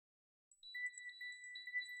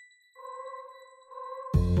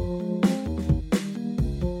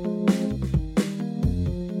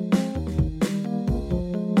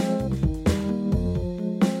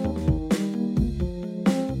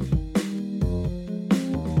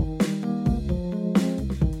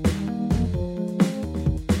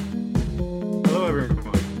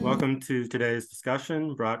Welcome to today's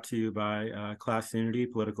discussion brought to you by Class Unity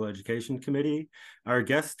Political Education Committee. Our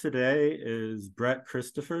guest today is Brett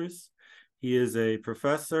Christophers. He is a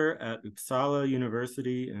professor at Uppsala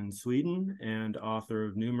University in Sweden and author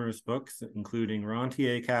of numerous books, including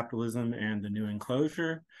Rentier Capitalism and The New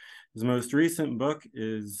Enclosure. His most recent book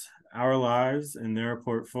is Our Lives and Their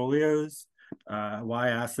Portfolios, Why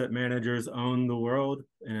Asset Managers Own the World,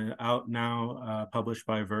 out now published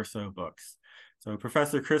by Verso Books. So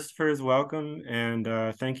Professor Christophers, welcome, and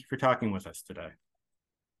thank you for talking with us today.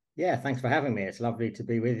 Yeah, thanks for having me. It's lovely to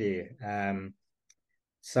be with you. I'm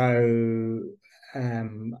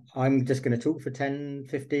just going to talk for 10,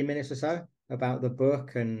 15 minutes or so about the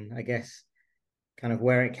book and I guess kind of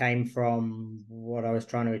where it came from, what I was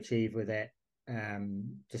trying to achieve with it,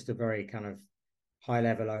 just a very kind of high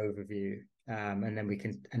level overview, and then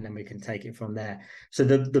we can take it from there. So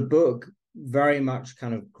the book very much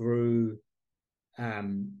kind of grew,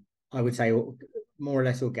 I would say, more or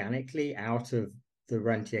less organically out of the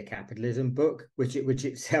Rentier Capitalism book, which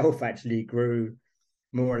itself actually grew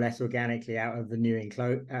more or less organically out of the New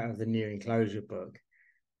Enclosure book.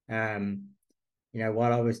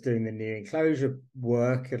 While I was doing the New Enclosure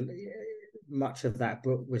work, much of that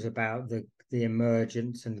book was about the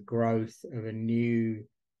emergence and growth of a new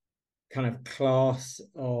kind of class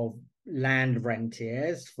of land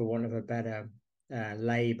rentiers, for want of a better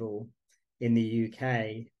label, in the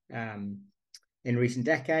UK in recent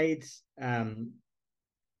decades,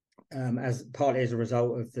 as partly as a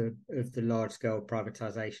result of the large scale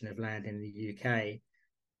privatization of land in the UK.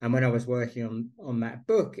 And when I was working on that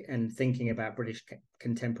book and thinking about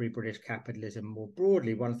contemporary British capitalism more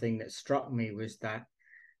broadly, one thing that struck me was that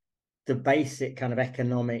the basic kind of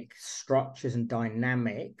economic structures and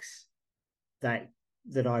dynamics that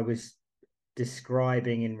I was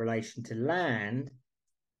describing in relation to land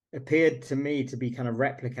appeared to me to be kind of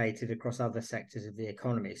replicated across other sectors of the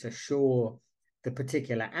economy. So sure, the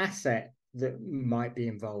particular asset that might be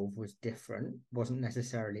involved was different, wasn't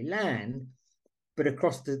necessarily land, but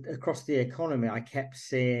across the economy, I kept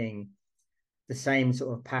seeing the same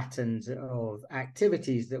sort of patterns of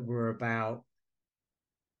activities that were about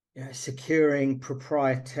securing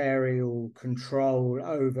proprietarial control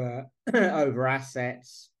over over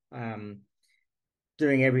assets,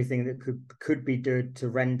 doing everything that could be done to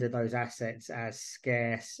render those assets as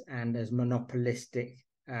scarce and as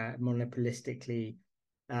monopolistically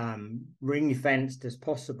ring-fenced as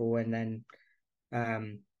possible, and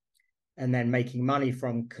then making money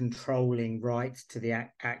from controlling rights to the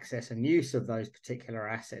access and use of those particular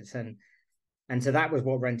assets. And so that was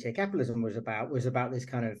what rentier capitalism was about this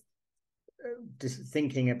kind of just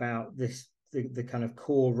thinking about the kind of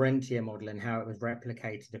core rentier model and how it was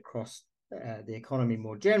replicated across the economy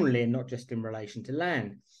more generally, and not just in relation to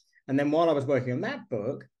land. And then while I was working on that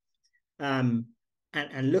book, and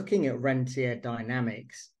looking at rentier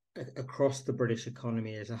dynamics across the British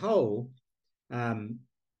economy as a whole,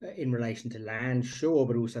 in relation to land, sure,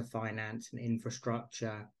 but also finance and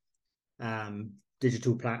infrastructure,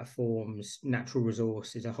 digital platforms, natural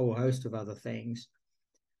resources, a whole host of other things,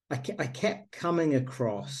 I kept coming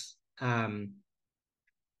across,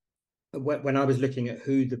 when I was looking at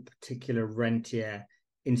who the particular rentier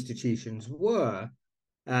institutions were,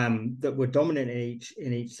 that were dominant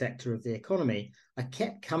in each sector of the economy, I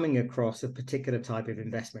kept coming across a particular type of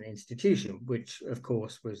investment institution, which of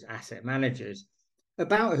course was asset managers,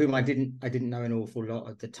 about whom I didn't know an awful lot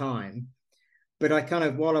at the time. But I kind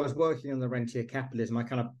of, while I was working on the rentier capitalism, I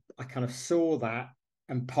kind of saw that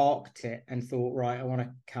and parked it and thought, right, I want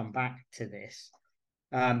to come back to this,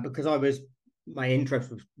 because my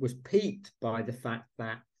interest was piqued by the fact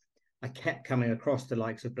that I kept coming across the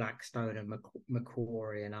likes of Blackstone and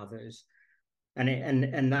Macquarie and others,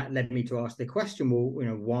 and that led me to ask the question, well,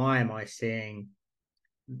 why am I seeing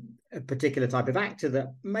a particular type of actor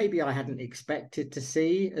that maybe I hadn't expected to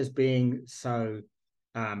see as being so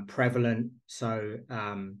prevalent, so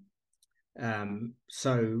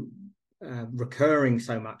recurring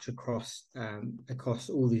so much across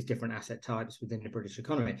all these different asset types within the British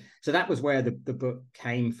economy. So that was where the book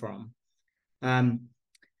came from. And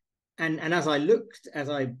as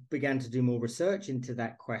I began to do more research into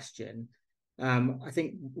that question, I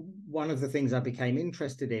think one of the things I became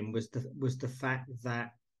interested in was the fact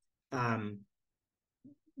that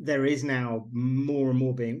there is now more and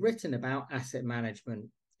more being written about asset management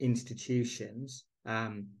institutions.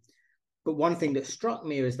 But one thing that struck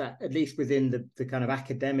me was that, at least within the kind of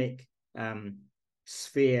academic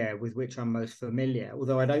sphere with which I'm most familiar,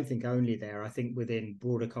 although I don't think only there, I think within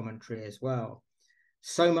broader commentary as well,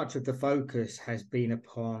 so much of the focus has been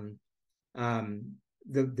upon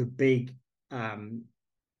the big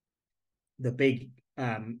the big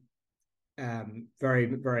very,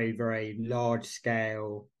 very, very large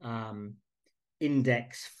scale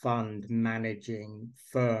index fund managing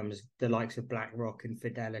firms, the likes of BlackRock and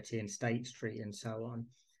Fidelity and State Street and so on,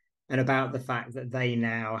 and about the fact that they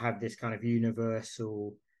now have this kind of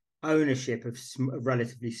universal ownership of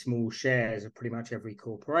relatively small shares of pretty much every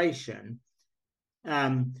corporation.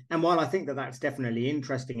 And while I think that that's definitely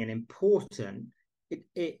interesting and important,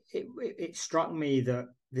 it struck me that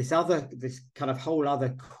this kind of whole other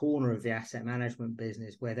corner of the asset management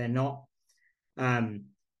business, where they're not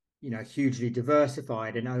hugely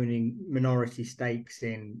diversified and owning minority stakes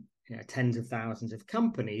in tens of thousands of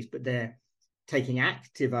companies, but they're taking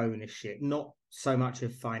active ownership, not so much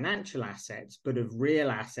of financial assets, but of real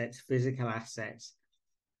assets, physical assets,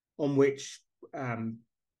 on which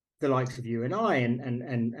the likes of you and I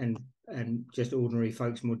and just ordinary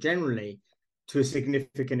folks more generally, to a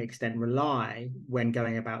significant extent, rely when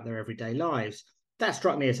going about their everyday lives. That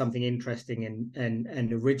struck me as something interesting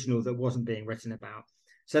and original that wasn't being written about.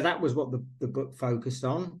 So that was what the book focused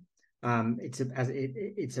on.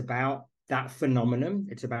 It's about that phenomenon.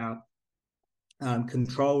 It's about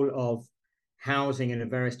control of housing and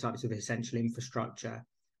various types of essential infrastructure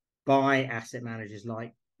by asset managers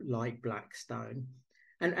like Blackstone.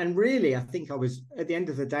 And really, I think I was, at the end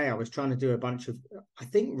of the day, I was trying to do a bunch of, I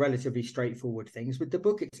think, relatively straightforward things with the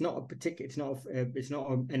book. It's not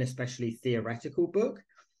an especially theoretical book.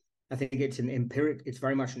 I think it's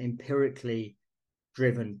very much an empirically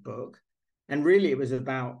driven book. And really, it was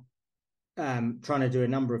about trying to do a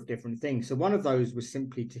number of different things. So one of those was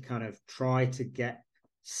simply to kind of try to get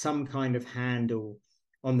some kind of handle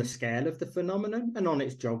on the scale of the phenomenon and on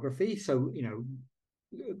its geography. So,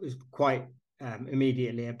 it was quite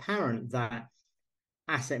immediately apparent that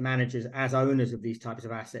asset managers, as owners of these types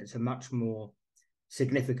of assets, are much more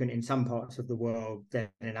significant in some parts of the world than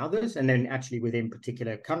in others. And then actually within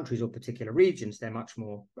particular countries or particular regions, they're much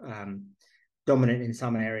more dominant in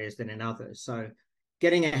some areas than in others. So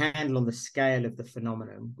getting a handle on the scale of the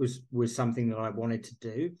phenomenon was something that I wanted to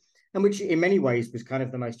do, and which in many ways was kind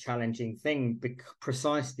of the most challenging thing,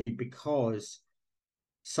 precisely because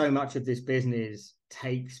so much of this business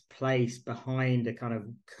takes place behind a kind of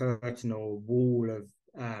curtain or wall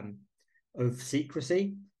of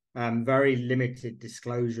secrecy, very limited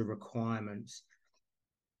disclosure requirements.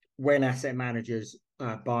 When asset managers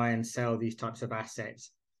buy and sell these types of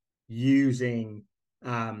assets using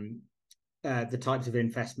the types of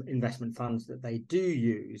investment funds that they do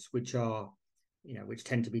use, which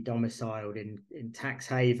tend to be domiciled in tax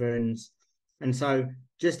havens. And so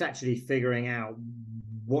just actually figuring out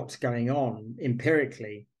what's going on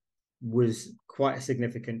empirically was quite a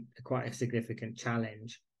significant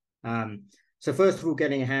challenge. So first of all,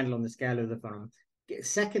 getting a handle on the scale of the phenomenon.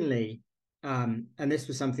 Secondly, and this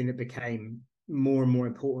was something that became more and more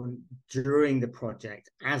important during the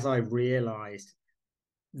project, as I realized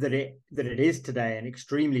that it is today an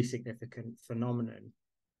extremely significant phenomenon,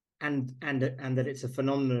 and that it's a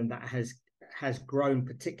phenomenon that has grown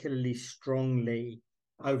particularly strongly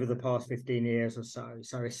over the past 15 years or so.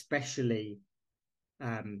 So especially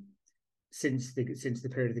since the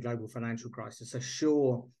period of the global financial crisis. So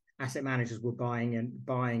sure, asset managers were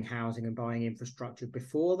buying housing and buying infrastructure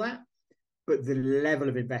before that, but the level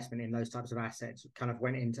of investment in those types of assets kind of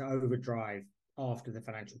went into overdrive after the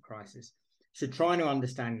financial crisis. So trying to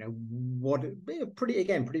understand, what pretty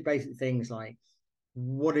basic things like,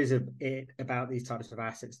 what is it about these types of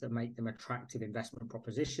assets that make them attractive investment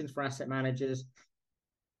propositions for asset managers,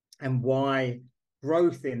 and why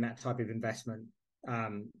growth in that type of investment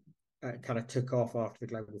kind of took off after the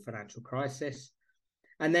global financial crisis.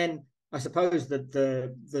 And then I suppose that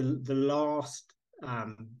the last,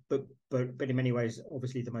 but in many ways,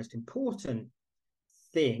 obviously the most important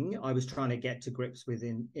thing I was trying to get to grips with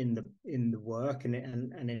in the work and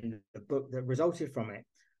in the book that resulted from it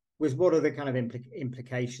was, what are the kind of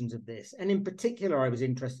implications of this? And in particular, I was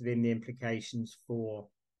interested in the implications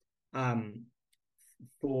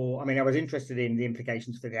I was interested in the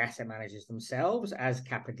implications for the asset managers themselves as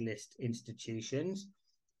capitalist institutions.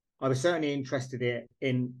 I was certainly interested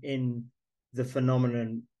in the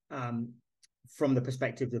phenomenon from the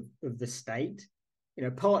perspective of the state,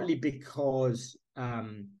 partly because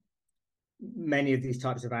many of these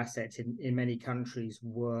types of assets in many countries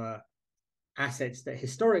were assets that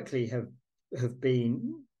historically have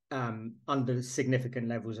been under significant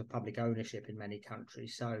levels of public ownership in many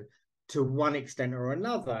countries. So to one extent or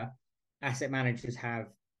another, asset managers have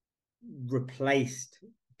replaced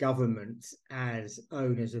governments as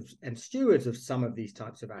owners of and stewards of some of these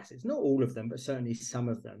types of assets. Not all of them, but certainly some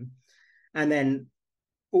of them. And then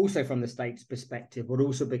also from the state's perspective, what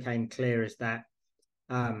also became clear is that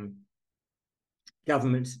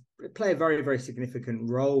governments play a very, very significant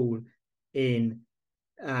role in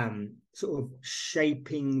sort of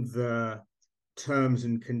shaping the terms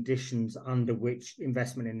and conditions under which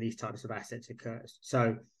investment in these types of assets occurs.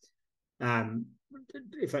 So, to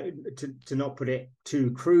not put it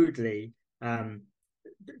too crudely,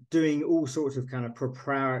 doing all sorts of kind of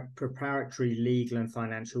preparatory legal and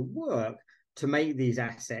financial work to make these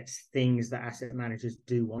assets things that asset managers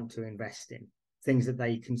do want to invest in, things that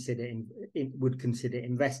they would consider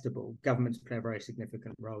investable. Governments play a very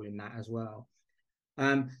significant role in that as well.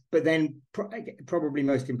 But then probably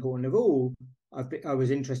most important of all, I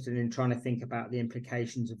was interested in trying to think about the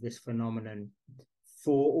implications of this phenomenon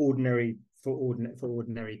for ordinary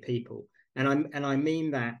people, and I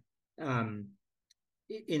mean that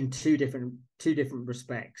in two different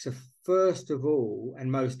respects. So first of all,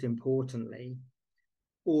 and most importantly,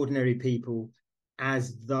 ordinary people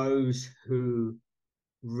as those who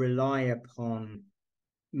rely upon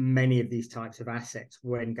many of these types of assets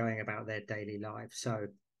when going about their daily lives. So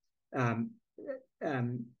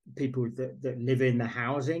people that live in the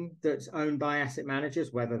housing that's owned by asset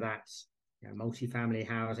managers, whether that's multifamily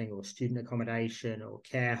housing or student accommodation or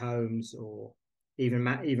care homes or even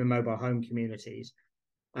mobile home communities.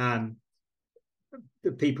 The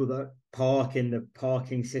people that park in the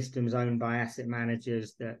parking systems owned by asset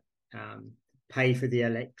managers, that pay for the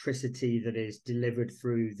electricity that is delivered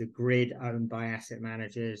through the grid owned by asset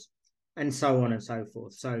managers, and so on and so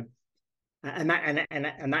forth. So,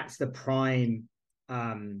 and that's the prime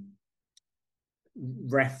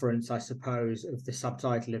reference, I suppose, of the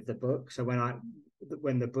subtitle of the book. So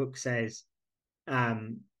when the book says,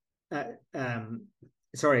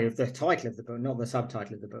 sorry, of the title of the book, not the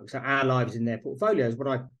subtitle of the book. So our lives in their portfolios. What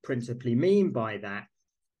I principally mean by that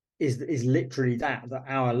is literally that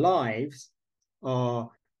our lives are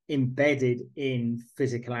embedded in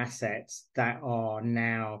physical assets that are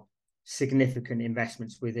now significant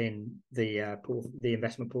investments within the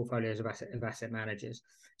investment portfolios of asset managers.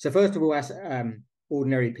 So first of all, as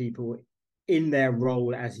ordinary people in their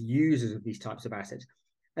role as users of these types of assets,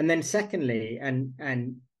 and then secondly, and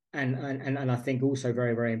I think also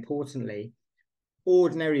very, very importantly,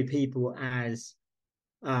 ordinary people as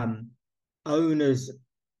owners,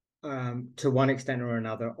 to one extent or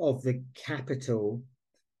another, of the capital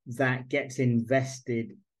that gets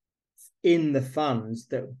invested in the funds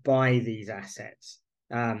that buy these assets.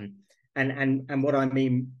 And what I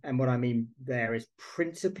mean there is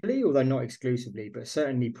principally, although not exclusively, but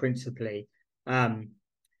certainly principally, the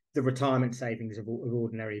retirement savings of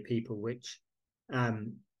ordinary people, which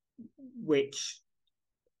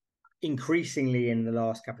increasingly in the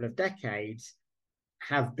last couple of decades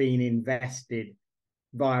have been invested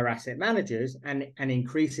via asset managers, and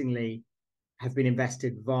increasingly have been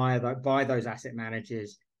invested by those asset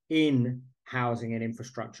managers in housing and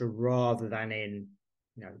infrastructure rather than in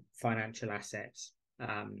financial assets,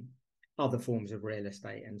 other forms of real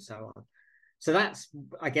estate, and so on. So that's,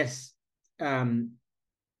 I guess,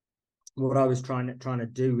 what I was trying to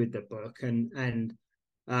do with the book, and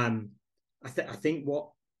I think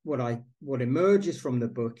what emerges from the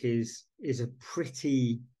book is a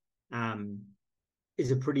pretty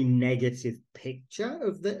negative picture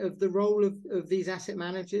of the role of these asset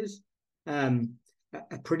managers,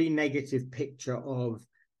 a pretty negative picture of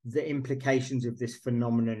the implications of this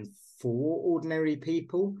phenomenon for ordinary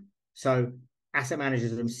people. So asset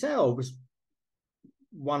managers themselves,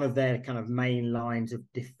 one of their kind of main lines of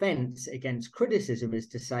defense against criticism is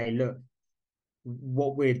to say, look,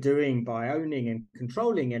 what we're doing by owning and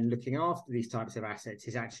controlling and looking after these types of assets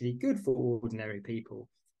is actually good for ordinary people.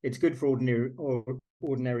 It's good for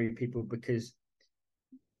ordinary people because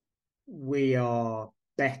we are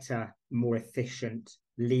better, more efficient,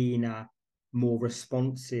 leaner, more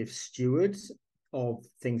responsive stewards of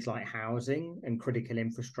things like housing and critical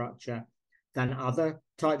infrastructure than other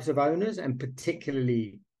types of owners, and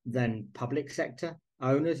particularly than public sector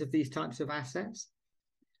owners of these types of assets.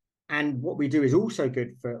 And what we do is also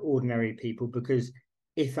good for ordinary people, because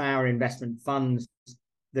if our investment funds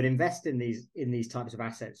that invest in these types of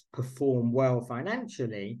assets perform well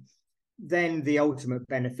financially, then the ultimate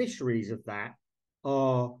beneficiaries of that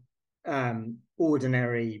are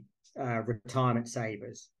ordinary retirement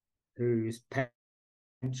savers whose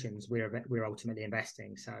pensions we're ultimately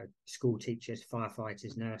investing. So school teachers,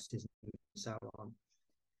 firefighters, nurses, and so on.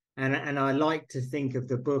 And I like to think of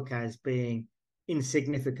the book as being, in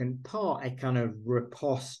significant part, a kind of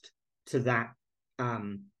riposte to that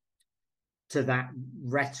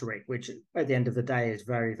rhetoric, which at the end of the day is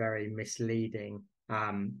very, very misleading,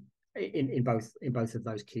 in both of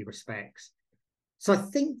those key respects. So I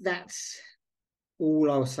think that's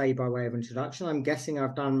all I'll say by way of introduction. I'm guessing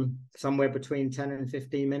I've done somewhere between 10 and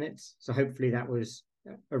 15 minutes. So hopefully that was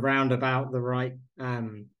around about the right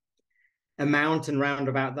amount and round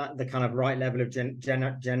about that the kind of right level of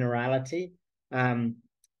generality.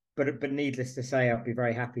 But needless to say, I'd be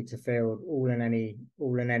very happy to field all and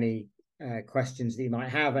any questions that you might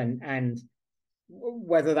have, and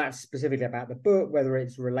whether that's specifically about the book, whether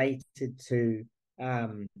it's related to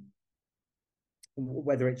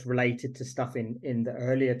stuff in the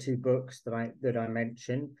earlier two books that I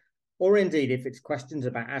mentioned, or indeed if it's questions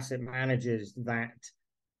about asset managers that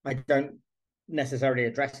I don't necessarily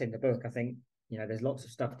address in the book. I think there's lots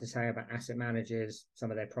of stuff to say about asset managers,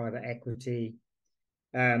 some of their private equity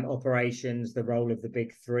operations, the role of the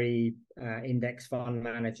big three index fund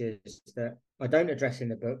managers that I don't address in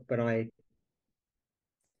the book, but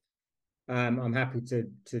I'm happy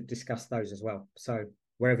to discuss those as well. So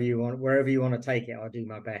wherever you want to take it, I'll do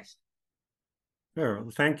my best. Sure.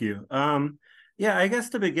 Well, thank you. Yeah, I guess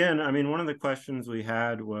to begin, I mean, one of the questions we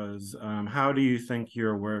had was, how do you think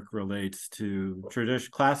your work relates to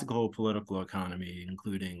classical political economy,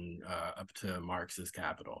 including up to Marx's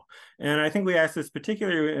Capital? And I think we asked this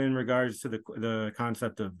particularly in regards to the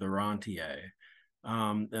concept of the rentier.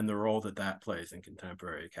 And the role that plays in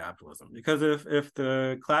contemporary capitalism. Because if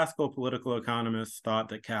the classical political economists thought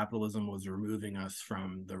that capitalism was removing us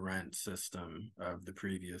from the rent system of the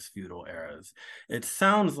previous feudal eras, it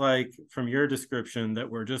sounds like from your description that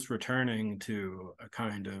we're just returning to a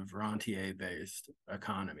kind of rentier-based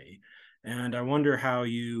economy. And I wonder how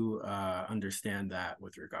you understand that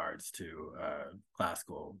with regards to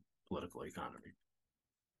classical political economy.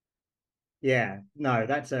 Yeah, no,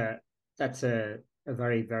 that's a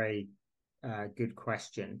very, very good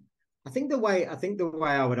question. I think the way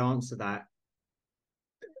I would answer that,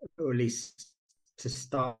 or at least to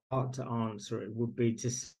start to answer it, would be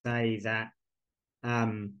to say that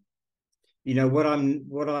what I'm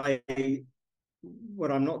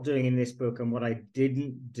not doing in this book, and what I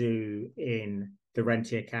didn't do in the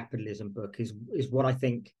Rentier Capitalism book, is what I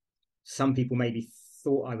think some people maybe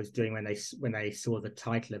thought I was doing when they saw the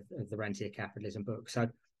title of the Rentier Capitalism book.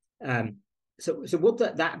 So what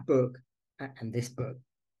that book and this book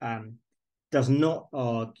does not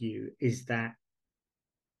argue is that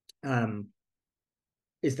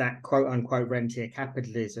quote unquote rentier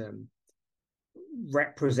capitalism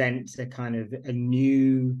represents a kind of a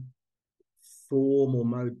new form or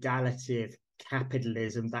modality of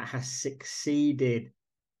capitalism that has succeeded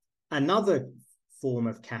another form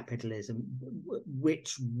of capitalism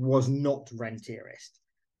which was not rentierist.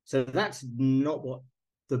 So that's not what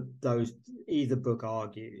either book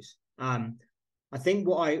argues. I think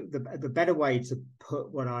the better way to put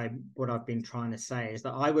what I've been trying to say is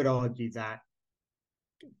that I would argue that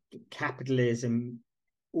capitalism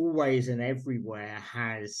always and everywhere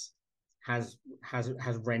has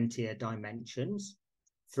rentier dimensions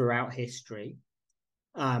throughout history,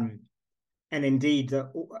 and indeed that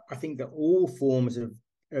I think that all forms of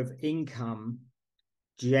income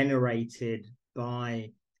generated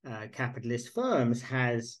by capitalist firms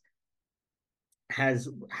has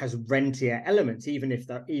rentier elements, even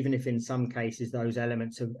if in some cases those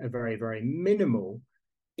elements are very, very minimal,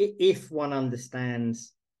 if one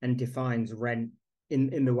understands and defines rent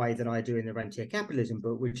in the way that I do in the Rentier Capitalism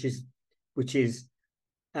book, which is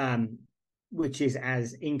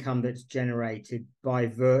as income that's generated by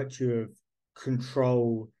virtue of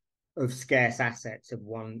control of scarce assets of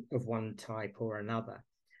one type or another.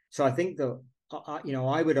 So I think that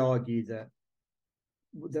I would argue that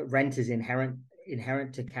rent is inherent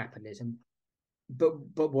to capitalism, but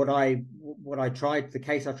what I tried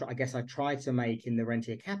to make in the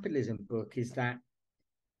Rentier Capitalism book is that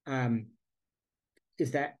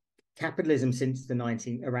capitalism since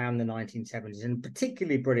around the 1970s, and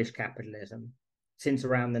particularly British capitalism since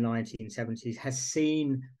around the 1970s, has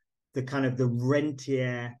seen the kind of the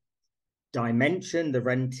rentier dimension, the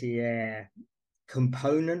rentier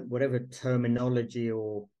component, whatever terminology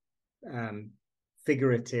or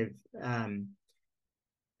figurative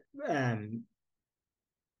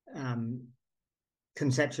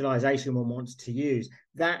conceptualization one wants to use,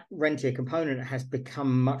 that rentier component has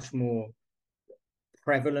become much more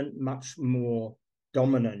prevalent, much more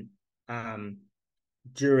dominant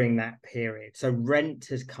during that period. So rent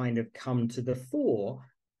has kind of come to the fore,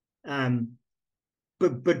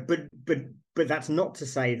 but that's not to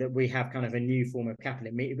say that we have kind of a new form of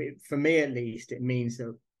capitalism. For me, at least, it means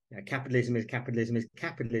that capitalism is capitalism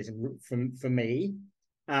for me.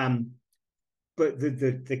 But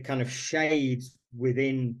the kind of shades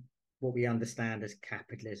within what we understand as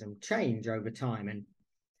capitalism change over time,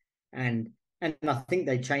 and I think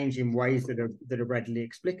they change in ways that are readily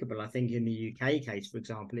explicable. I think in the UK case, for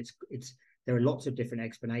example, it's there are lots of different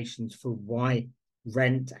explanations for why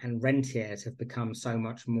rent and rentiers have become so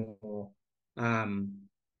much more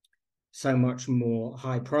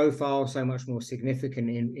high profile, so much more significant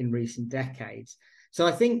in recent decades. So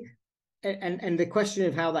I think, and the question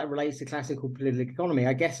of how that relates to classical political economy,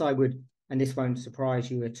 I guess I would, and this won't surprise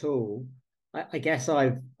you at all, I guess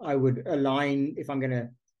I would align, if I'm going to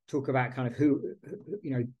talk about kind of who,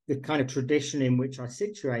 the kind of tradition in which I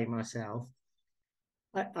situate myself,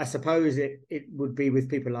 I suppose it would be with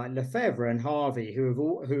people like Lefebvre and Harvey, who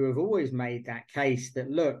have always made that case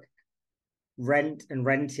that, look, rent and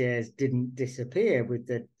rentiers didn't disappear with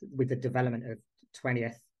the development of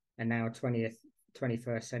 20th and now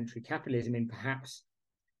 21st century capitalism in perhaps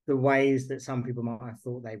the ways that some people might have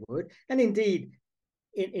thought they would, and indeed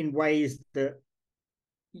in ways that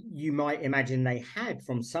you might imagine they had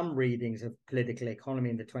from some readings of political economy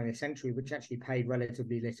in the 20th century, which actually paid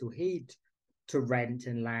relatively little heed to rent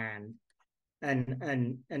and land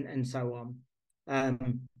and so on.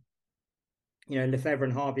 Lefebvre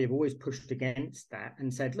and Harvey have always pushed against that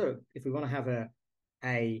and said, look, if we want to have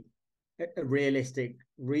a realistic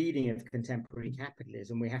reading of contemporary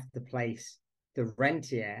capitalism, we have to place the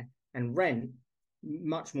rentier and rent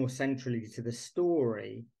much more centrally to the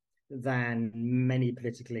story than many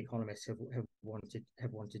political economists have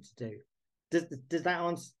wanted to do. Does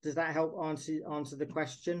that help answer the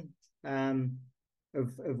question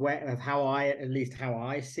of how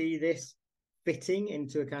I see this fitting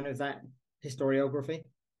into a kind of that historiography?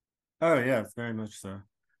 Oh yes, very much so.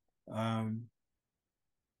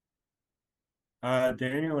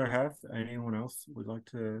 Daniel or Hef, anyone else would like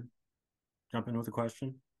to jump in with a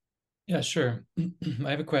question? Yeah, sure. I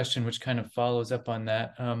have a question which kind of follows up on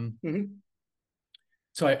that.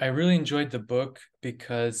 So I really enjoyed the book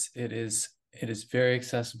because it is very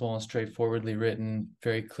accessible and straightforwardly written,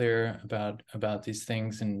 very clear about these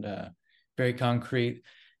things, and very concrete.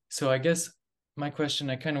 So I guess my question,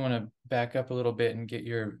 I kind of want to back up a little bit and get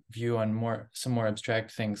your view on some more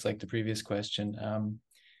abstract things like the previous question,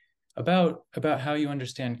 about how you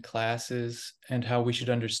understand classes and how we should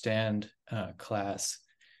understand class.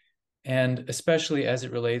 And especially as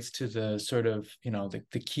it relates to the sort of,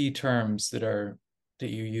 the key terms that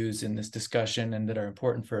you use in this discussion and that are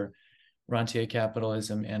important for rentier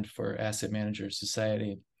capitalism and for asset manager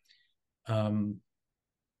society,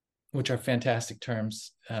 which are fantastic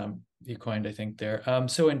terms you coined, I think, there.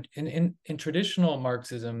 So in traditional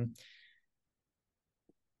Marxism,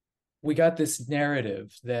 we got this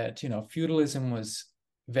narrative that, feudalism was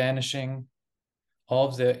vanishing. All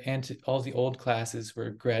the old classes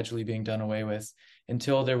were gradually being done away with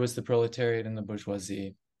until there was the proletariat and the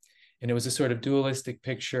bourgeoisie. And it was a sort of dualistic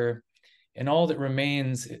picture. And all that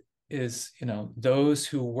remains is, those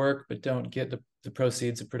who work but don't get the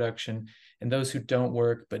proceeds of production, and those who don't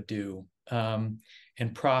work but do. And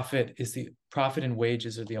profit and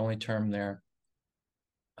wages are the only term there.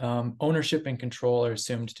 Ownership and control are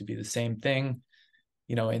assumed to be the same thing,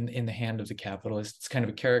 in the hand of the capitalist. It's kind of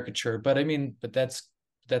a caricature, but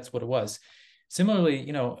that's what it was.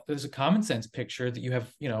 Similarly, there's a common sense picture that you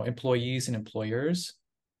have, employees and employers.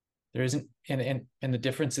 There isn't, and the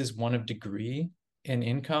difference is one of degree in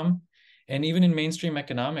income. And even in mainstream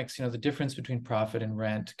economics, the difference between profit and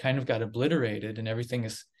rent kind of got obliterated, and everything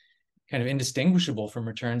is kind of indistinguishable from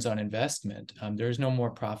returns on investment. There is no more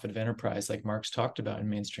profit of enterprise like Marx talked about in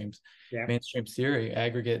mainstream theory,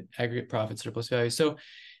 aggregate profit surplus value. So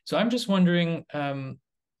I'm just wondering,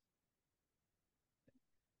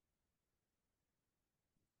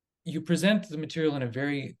 you present the material in a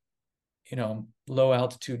very, low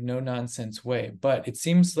altitude, no nonsense way, but it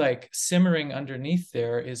seems like simmering underneath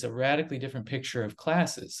there is a radically different picture of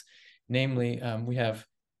classes. Namely, we have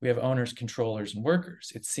owners, controllers, and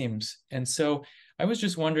workers, it seems. And so I was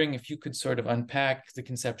just wondering if you could sort of unpack the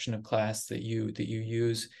conception of class that you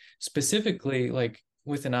use, specifically, like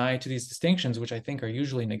with an eye to these distinctions, which I think are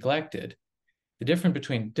usually neglected. The difference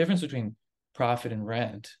between profit and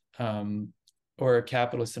rent, or a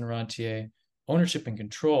capitalist and a rentier, ownership and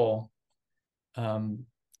control.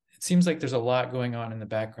 It seems like there's a lot going on in the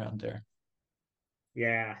background there.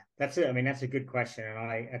 Yeah, that's it. I mean, that's a good question,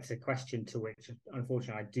 and that's a question to which,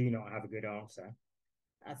 unfortunately, I do not have a good answer.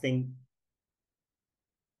 I think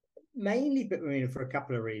mainly, but for a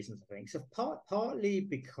couple of reasons. I think so. Partly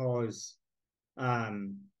because, I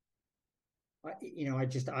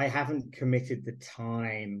haven't committed the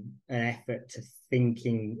time and effort to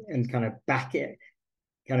thinking and kind of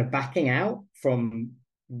backing out from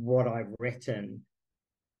what I've written,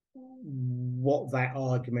 what that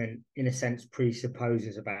argument, in a sense,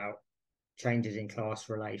 presupposes about changes in class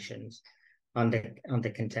relations under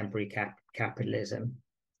contemporary capitalism.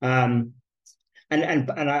 And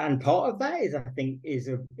part of that is, I think, is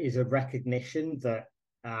a recognition that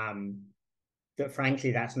that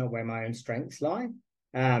frankly that's not where my own strengths lie.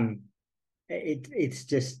 It's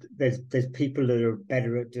just there's people that are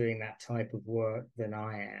better at doing that type of work than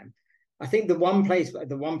I am. I think the one place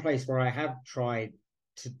where I have tried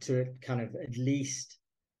to kind of at least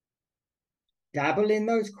dabble in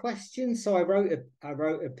those questions. So I wrote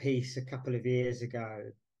a piece a couple of years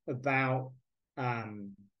ago about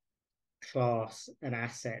class and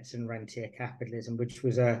assets and rentier capitalism, which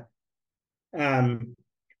was I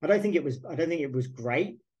don't think it was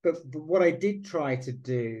great, but what I did try to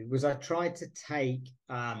do was I tried to take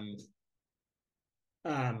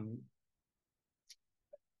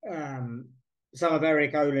some of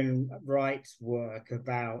Eric Olin Wright's work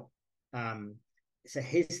about so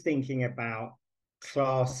his thinking about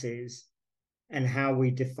classes and how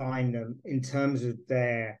we define them in terms of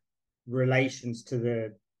their relations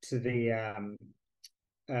to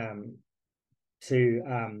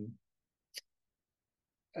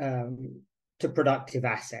productive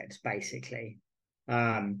assets, basically.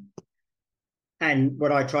 And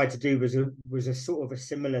what I tried to do was a sort of a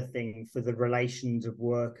similar thing for the relations of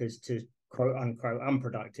workers to quote unquote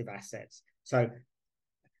unproductive assets. So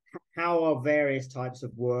how are various types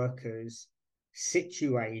of workers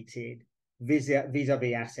situated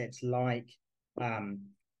vis-a-vis assets like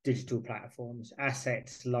digital platforms,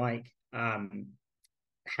 assets like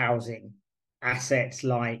housing, assets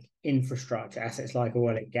like infrastructure, assets like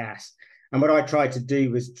oil and gas. And what I tried to do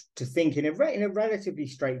was to think in a relatively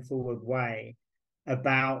straightforward way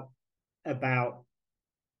about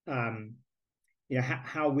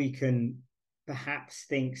how we can perhaps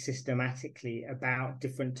think systematically about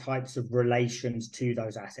different types of relations to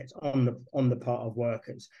those assets on the part of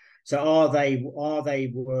workers. So are they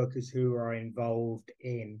workers who are involved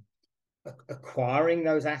in acquiring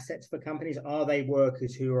those assets for companies? Are they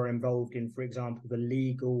workers who are involved in, for example, the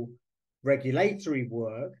legal regulatory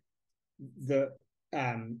work that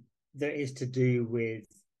is to do with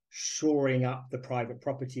shoring up the private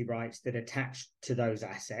property rights that attach to those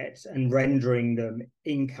assets and rendering them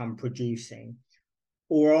income producing?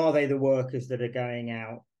 Or are they the workers that are going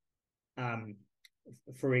out,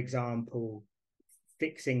 for example,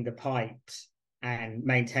 fixing the pipes and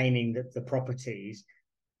maintaining the properties,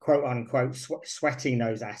 quote unquote, sweating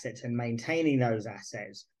those assets and maintaining those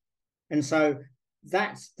assets? And so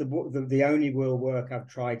that's the only real work I've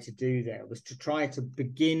tried to do there, was to try to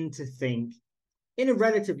begin to think in a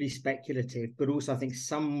relatively speculative, but also I think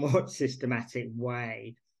somewhat systematic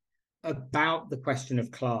way about the question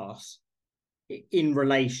of class in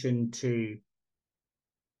relation to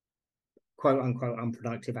quote unquote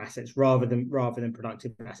unproductive assets rather than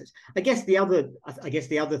productive assets. I guess the other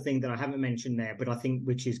thing that I haven't mentioned there, but I think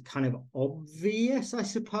which is kind of obvious, I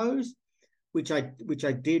suppose, which I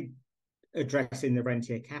did address in the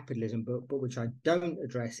Rentier Capitalism book, but which I don't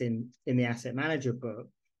address in the Asset Manager book,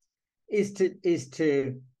 is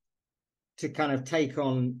to kind of take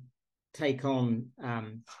on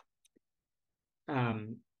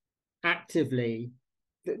actively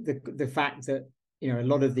the fact that, you know, a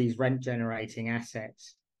lot of these rent generating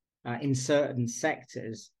assets in certain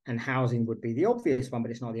sectors, and housing would be the obvious one,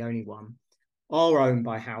 but it's not the only one, are owned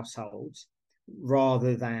by households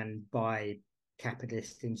rather than by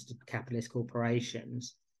capitalist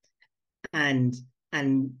corporations, and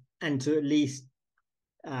to at least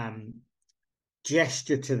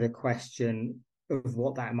gesture to the question of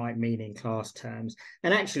what that might mean in class terms.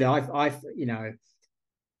 And actually, I've you know,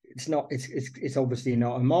 it's obviously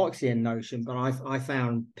not a Marxian notion, but I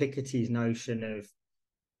found Piketty's notion of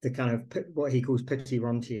the kind of what he calls petit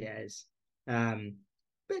rentiers.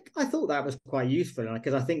 But I thought that was quite useful,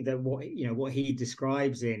 because I think that what he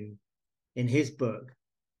describes in his book,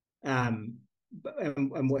 and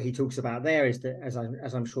what he talks about there is that, as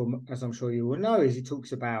I'm sure you will know, is he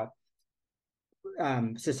talks about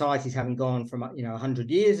societies having gone from 100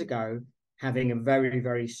 years ago having a very,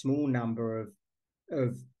 very small number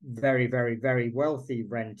of very, very, very wealthy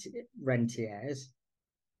rentiers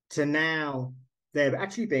to now there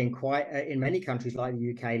actually being quite in many countries like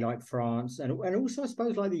the UK, like France, and also I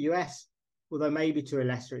suppose like the US, although maybe to a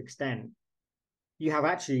lesser extent, you have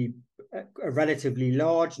actually a relatively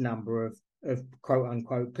large number of quote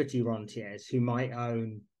unquote petit rentiers who might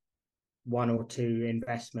own one or two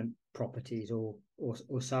investment properties or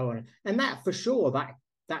so on. And that, for sure,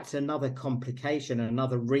 that's another complication,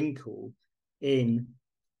 another wrinkle in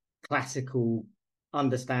classical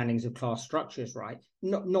understandings of class structures, right?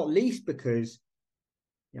 Not least because,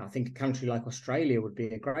 I think a country like Australia would be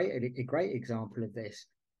a great example of this.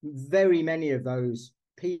 Very many of those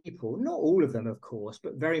people, not all of them, of course,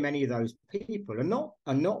 but very many of those people are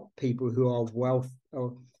not people who are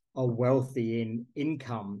wealthy in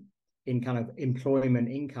income, in kind of employment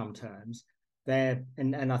income terms.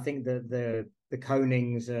 And I think that the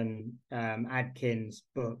Konings and Adkins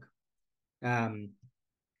book on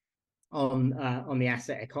the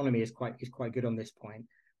asset economy is quite good on this point.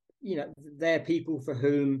 They're people for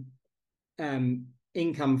whom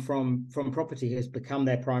income from property has become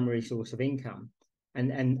their primary source of income,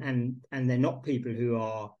 and they're not people who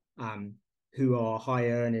are high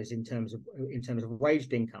earners in terms of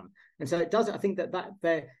waged income. And so it does. I think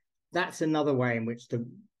that's another way in which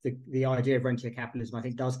the idea of rentier capitalism, I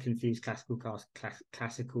think, does confuse classical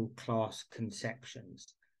class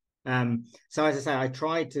conceptions. So as I say, I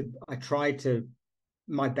tried to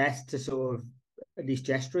my best to sort of at least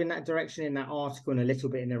gesture in that direction in that article and a little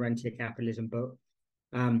bit in the rentier capitalism book.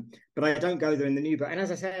 But I don't go there in the new book. And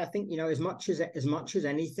as I say, I think, as much as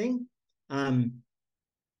anything,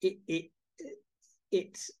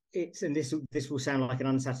 it's and this will sound like an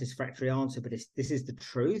unsatisfactory answer, but this is the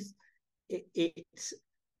truth. It's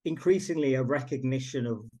increasingly a recognition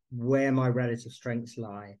of where my relative strengths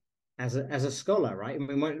lie as a scholar, right? I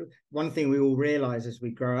mean, one thing we all realize as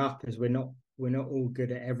we grow up is we're not all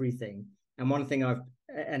good at everything. And one thing and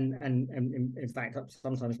in fact,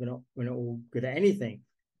 sometimes we're not all good at anything.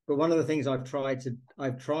 But one of the things I've tried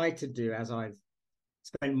to do as I've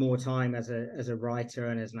spent more time as a writer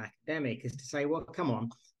and as an academic is to say, well, come on,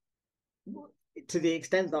 to the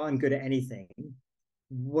extent that I'm good at anything,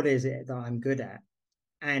 what is it that I'm good at?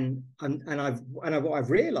 And what I've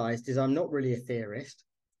realized is I'm not really a theorist,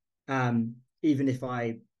 even if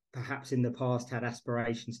I perhaps in the past had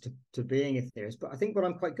aspirations to being a theorist. But I think what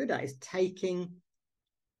I'm quite good at is taking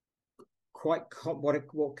what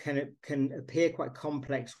can appear quite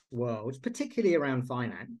complex worlds, particularly around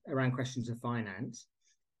finance, around questions of finance,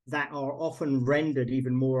 that are often rendered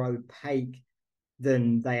even more opaque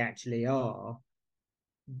than they actually are,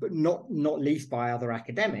 but not least by other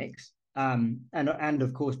academics, and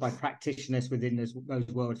of course by practitioners within those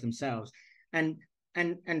worlds themselves, and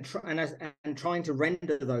trying to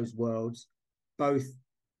render those worlds both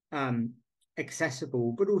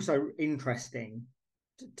accessible but also interesting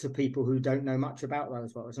to people who don't know much about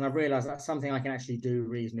those worlds. And I've realized that's something I can actually do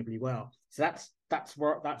reasonably well. So that's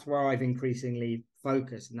where I've increasingly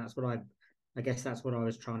focused, and that's what I guess that's what I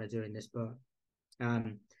was trying to do in this book.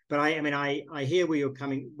 But I hear where you're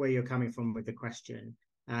coming from with the question,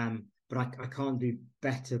 but I can't do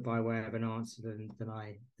better by way of an answer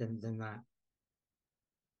than that.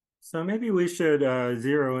 So maybe we should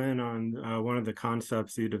zero in on one of the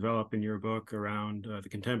concepts you develop in your book around the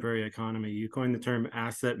contemporary economy. You coined the term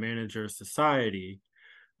asset manager society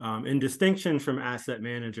in distinction from asset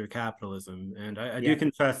manager capitalism. And I do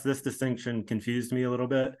confess this distinction confused me a little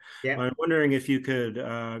bit. Yeah. I'm wondering if you could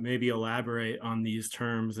maybe elaborate on these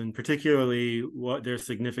terms, and particularly what their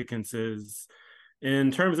significance is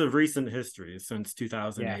in terms of recent history since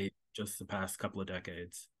 2008, just the past couple of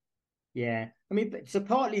decades. Yeah, I mean, so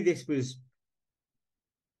partly this is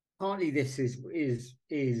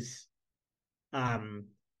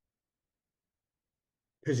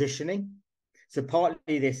positioning. So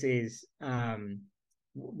partly this is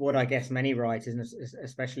what I guess many writers, and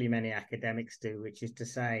especially many academics, do, which is to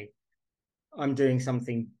say, I'm doing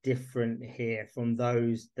something different here from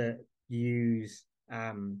those that use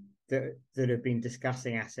that have been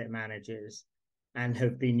discussing asset managers and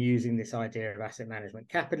have been using this idea of asset management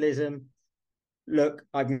capitalism. Look,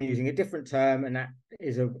 I'm using a different term, and that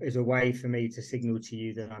is a way for me to signal to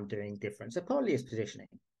you that I'm doing different. So partly it's positioning,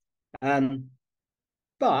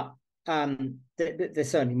 but there's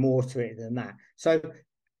certainly more to it than that. So,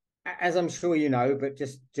 as I'm sure you know, but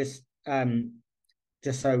just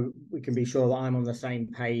so we can be sure that I'm on the same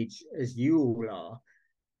page as you all are,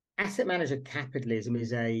 asset manager capitalism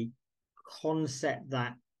is a concept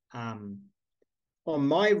that, on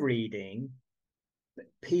my reading,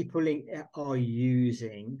 people are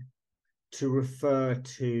using to refer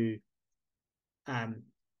to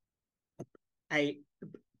a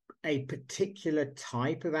particular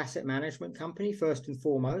type of asset management company, first and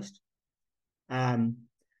foremost, and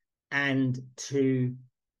to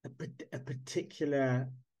a particular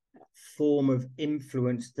form of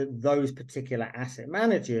influence that those particular asset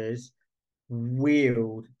managers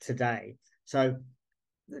wield today. So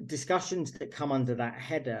discussions that come under that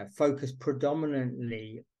header focus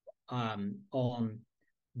predominantly on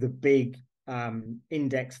the big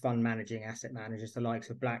index fund managing asset managers, the likes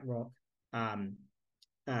of BlackRock,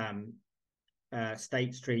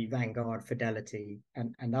 State Street, Vanguard, Fidelity,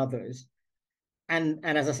 and others. And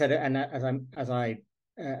as I said, and as I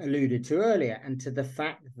alluded to earlier, and to the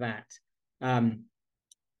fact that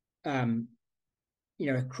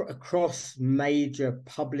across major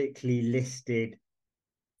publicly listed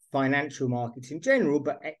financial markets in general,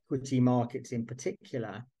 but equity markets in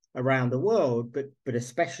particular around the world, but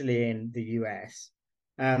especially in the US,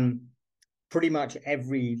 pretty much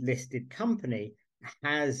every listed company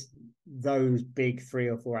has those big 3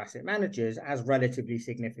 or 4 asset managers as relatively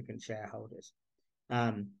significant shareholders.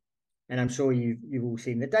 And I'm sure you've all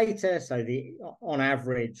seen the data. So on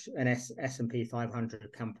average, an S&P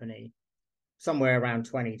 500 company, somewhere around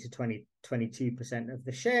 20 to 22% of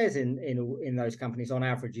the shares in those companies on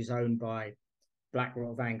average is owned by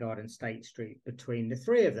BlackRock, Vanguard, and State Street between the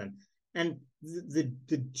 3 of them. And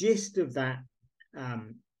the gist of that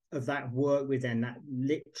work within that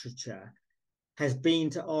literature has been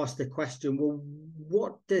to ask the question, well,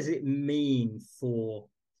 what does it mean for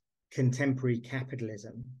contemporary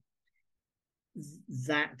capitalism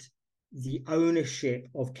that the ownership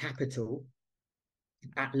of capital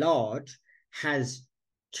at large has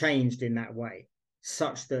changed in that way,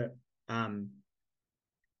 such that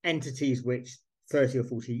entities which 30 or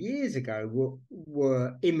 40 years ago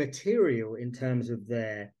were immaterial in terms of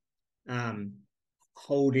their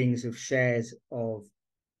holdings of shares of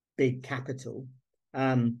big capital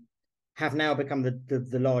have now become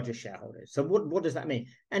the largest shareholders. So what does that mean?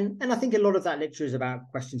 And I think a lot of that literature is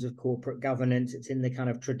about questions of corporate governance. It's in the kind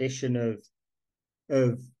of tradition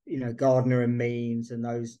of Gardner and Means and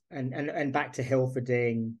those and back to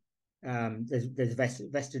Hilferding. There's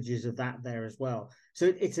vestiges of that there as well.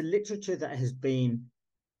 So it's a literature that has been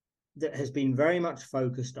very much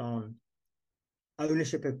focused on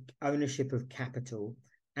ownership of capital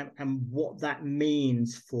and what that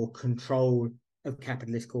means for control of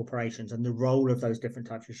capitalist corporations and the role of those different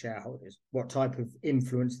types of shareholders, what type of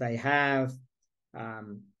influence they have,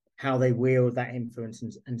 how they wield that influence,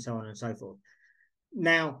 and so on and so forth.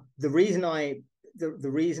 Now, the reason I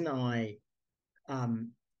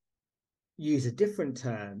use a different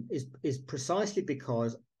term is precisely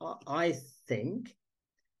because I think,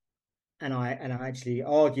 and I actually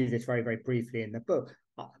argue this very, very briefly in the book,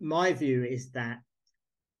 my view is that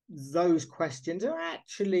those questions are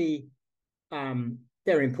actually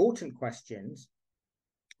they're important questions,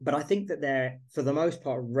 but I think that they're, for the most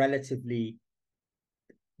part, relatively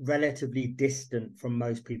distant from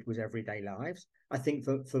most people's everyday lives. I think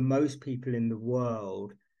for most people in the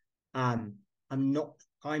world, I'm not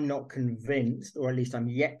convinced, or at least I'm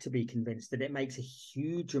yet to be convinced, that it makes a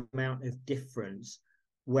huge amount of difference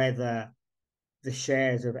whether the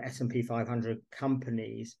shares of S&P 500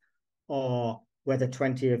 companies are, whether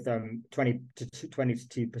 20 to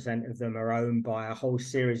 22% of them are owned by a whole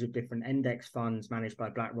series of different index funds managed by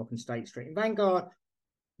BlackRock and State Street and Vanguard,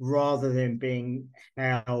 rather than being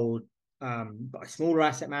held by smaller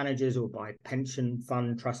asset managers or by pension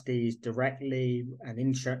fund trustees directly, and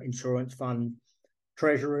insurance fund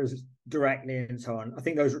treasurers directly, and so on. I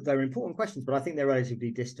think they're important questions, but I think they're relatively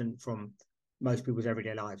distant from most people's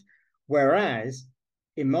everyday lives. Whereas,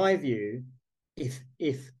 in my view, if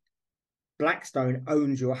Blackstone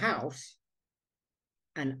owns your house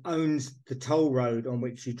and owns the toll road on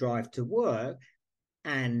which you drive to work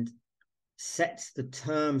and sets the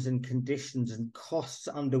terms and conditions and costs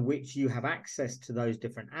under which you have access to those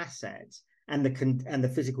different assets and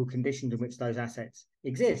the physical conditions in which those assets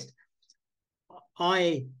exist,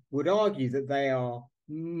 I would argue that they are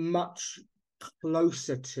much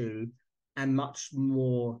closer to and much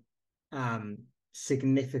more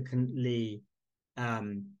significantly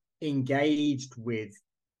engaged with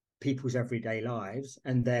people's everyday lives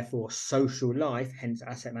and therefore social life, hence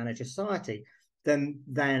asset manager society, than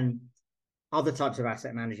other types of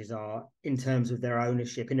asset managers are in terms of their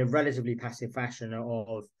ownership in a relatively passive fashion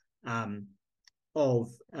of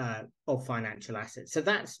financial assets. So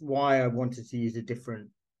that's why I wanted to use a different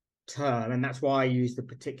term, and that's why I use the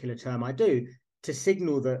particular term I do, to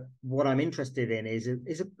signal that what I'm interested in is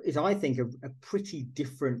I think a pretty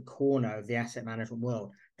different corner of the asset management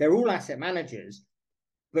world. They're all asset managers,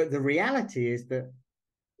 but the reality is that,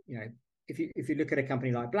 if you look at a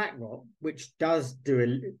company like BlackRock, which does do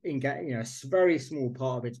a very small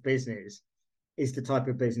part of its business is the type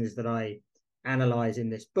of business that I analyze in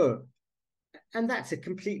this book, and that's a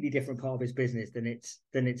completely different part of its business than its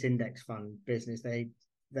index fund business.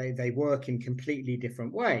 They work in completely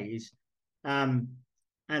different ways, and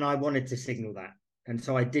I wanted to signal that, and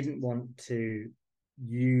so I didn't want to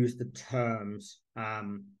use the terms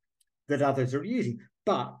that others are using.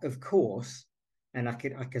 But of course, and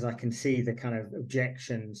because I can see the kind of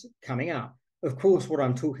objections coming up. Of course, what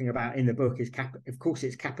I'm talking about in the book is of course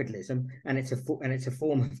it's capitalism, and it's a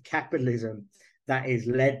form of capitalism that is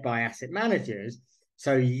led by asset managers.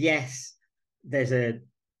 So yes, there's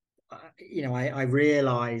I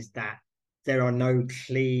realize that there are no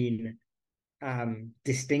clean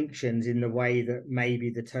distinctions in the way that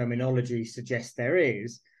maybe the terminology suggests there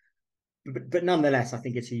is, but nonetheless, I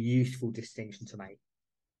think it's a useful distinction to make.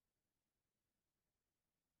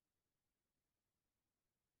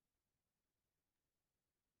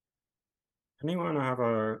 Anyone have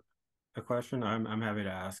a question? I'm happy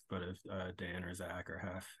to ask, but if Dan or Zach or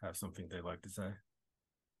have something they'd like to say.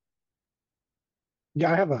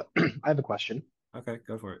 Yeah, I have a I have a question. Okay,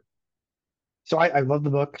 go for it. So I love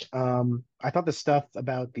the book. I thought the stuff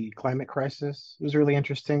about the climate crisis was really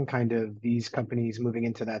interesting, kind of these companies moving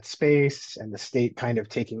into that space and the state kind of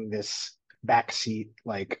taking this back seat,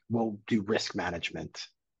 like we'll do risk management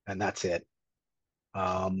and that's it.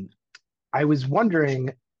 Um, I was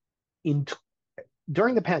wondering in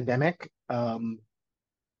during the pandemic,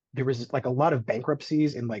 there was like a lot of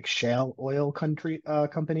bankruptcies in like shale oil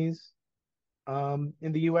companies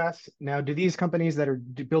in the US. Now, do these companies that are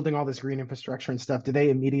building all this green infrastructure and stuff, do they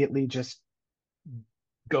immediately just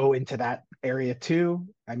go into that area too?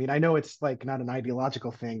 I mean, I know it's like not an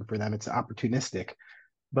ideological thing for them, it's opportunistic,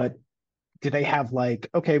 but do they have like,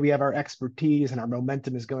 okay, we have our expertise and our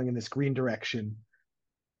momentum is going in this green direction,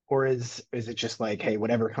 or is it just like, hey,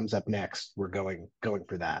 whatever comes up next, we're going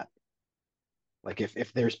for that? Like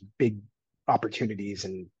if there's big opportunities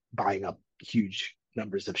and buying up huge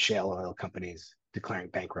numbers of shale oil companies declaring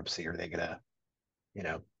bankruptcy, are they gonna, you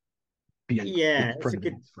know, be in front of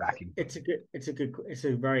this fracking? It's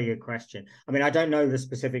a very good question. I mean, I don't know the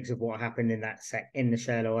specifics of what happened in the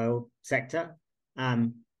shale oil sector.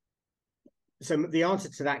 So the answer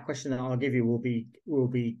to that question that I'll give you will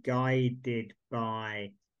be guided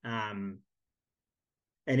by an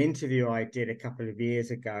interview I did a couple of years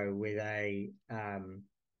ago with an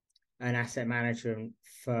asset management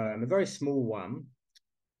firm, a very small one,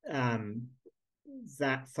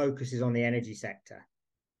 that focuses on the energy sector.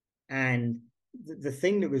 And the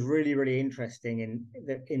thing that was really, really interesting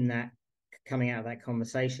in that coming out of that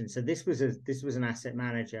conversation. So this was an asset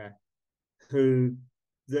manager who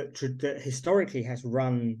that historically has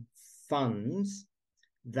run funds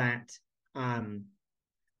that are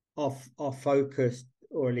focused,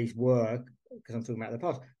 or at least were, because I'm talking about the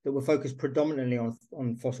past, that were focused predominantly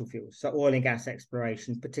on fossil fuels, so oil and gas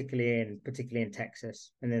exploration, particularly in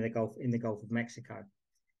Texas and in the Gulf of Mexico.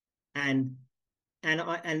 And I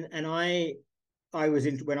was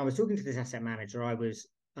when I was talking to this asset manager, I was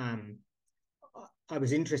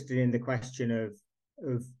interested in the question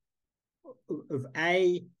of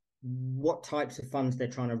what types of funds they're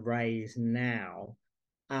trying to raise now,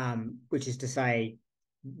 which is to say,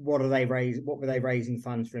 what were they raising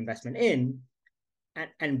funds for investment in,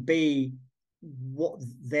 and B, what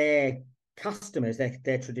their customers,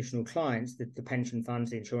 their traditional clients, the pension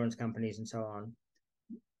funds, the insurance companies, and so on,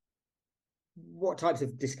 what types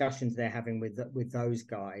of discussions they're having with those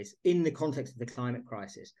guys in the context of the climate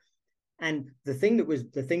crisis. And the thing that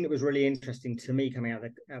was really interesting to me coming out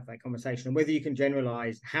of that conversation, and whether you can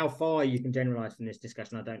generalize, how far you can generalize from this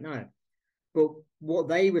discussion, I don't know. But what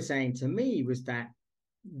they were saying to me was that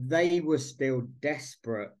they were still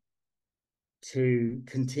desperate to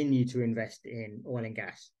continue to invest in oil and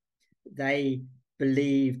gas. They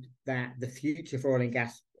believed that the future for oil and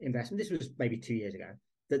gas investment, this was maybe 2 years ago,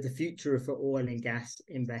 that the future for oil and gas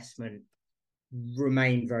investment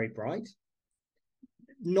remained very bright,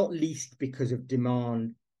 not least because of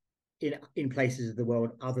demand in places of the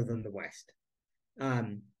world other than the West.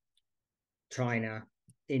 China,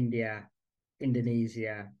 India,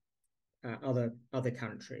 Indonesia, other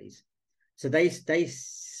countries. So they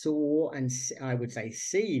saw, and I would say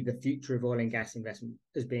see, the future of oil and gas investment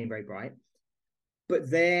as being very bright.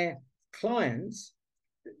 But their clients,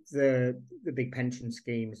 the big pension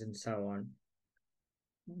schemes and so on,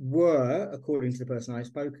 were, according to the person I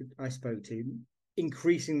spoke to,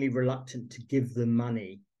 increasingly reluctant to give them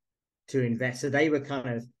money to invest. So they were kind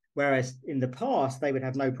of, whereas in the past they would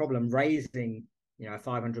have no problem raising, a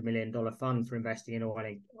 $500 million fund for investing in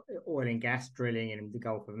oil and gas drilling in the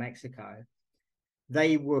Gulf of Mexico,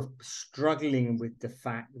 they were struggling with the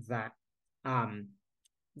fact that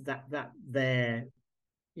that their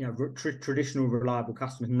traditional reliable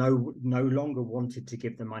customers no longer wanted to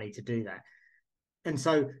give them money to do that. And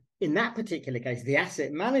so in that particular case, the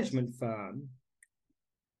asset management firm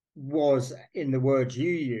was, in the words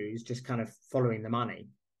you use, just kind of following the money,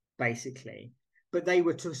 basically. but they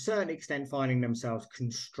were to a certain extent finding themselves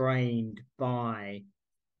constrained by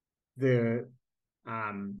the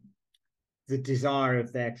desire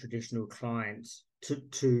of their traditional clients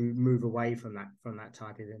to move away from that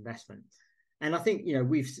type of investment. And I think, you know,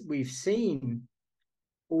 we've seen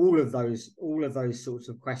all of those sorts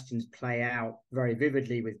of questions play out very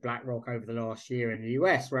vividly with BlackRock over the last year in the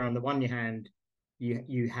US, where on the one hand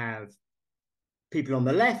you have people on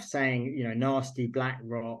the left saying, you know, nasty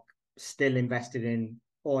BlackRock, still invested in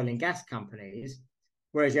oil and gas companies,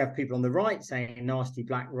 whereas you have people on the right saying nasty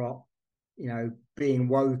BlackRock, you know, being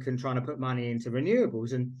woke and trying to put money into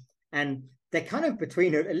renewables, and they're kind of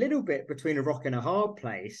between a little bit between a rock and a hard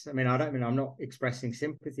place. I mean, I'm not expressing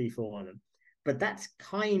sympathy for them, but that's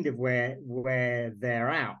kind of where they're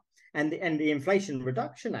at. And the Inflation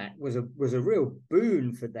Reduction Act was a real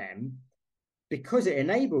boon for them, because it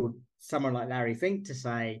enabled someone like Larry Fink to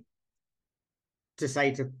say to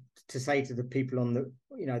the people on the,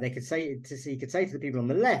 you know, he could say to the people on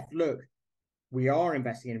the left, look, we are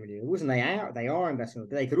investing in renewables, and they are investing.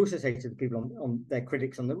 But they could also say to the people on their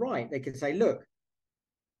critics on the right, they could say, look,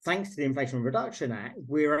 thanks to the Inflation Reduction Act,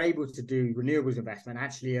 we're able to do renewables investment,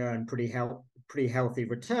 actually earn pretty healthy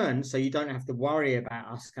returns. So you don't have to worry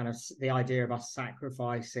about us, kind of the idea of us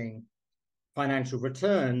sacrificing financial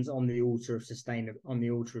returns on the altar of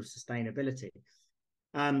sustainability.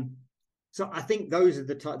 So I think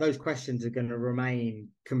those questions are going to remain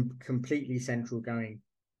completely central going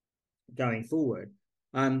forward.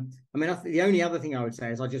 I mean, the only other thing I would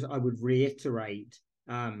say is I would reiterate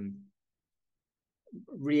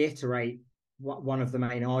what one of the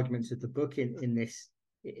main arguments of the book in this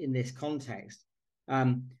context,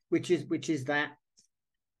 which is that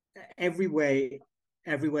everywhere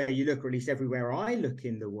you look, or at least everywhere I look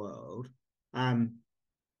in the world, at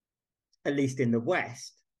least in the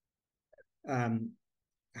West,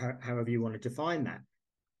 however you want to define that,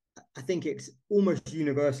 I think it's almost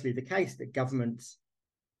universally the case that governments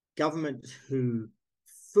who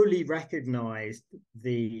fully recognize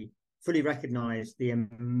that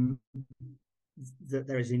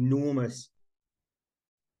there is enormous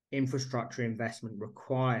infrastructure investment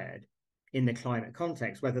required in the climate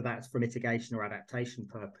context, whether that's for mitigation or adaptation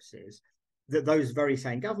purposes, that those very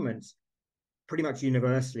same governments pretty much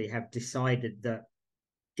universally have decided that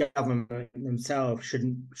government themselves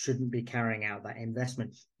shouldn't be carrying out that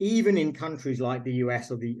investment, even in countries like the US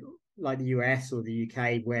or the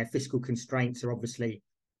UK, where fiscal constraints are obviously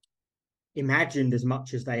imagined as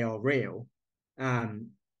much as they are real, and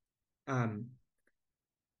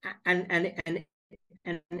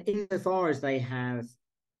insofar as they have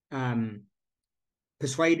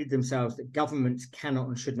persuaded themselves that governments cannot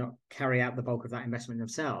and should not carry out the bulk of that investment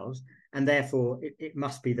themselves, and therefore it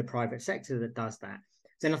must be the private sector that does that,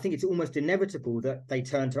 then I think it's almost inevitable that they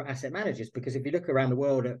turn to asset managers. Because if you look around the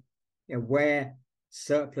world at, you know, where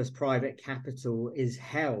surplus private capital is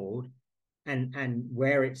held and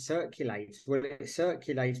where it circulates, well, it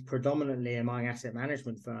circulates predominantly among asset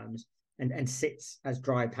management firms and sits as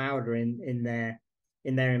dry powder in their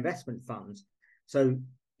investment funds. So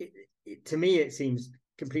to me, it seems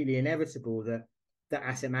completely inevitable that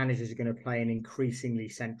asset managers are going to play an increasingly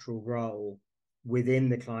central role within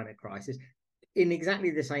the climate crisis, in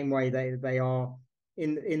exactly the same way they are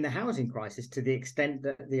in the housing crisis, to the extent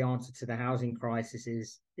that the answer to the housing crisis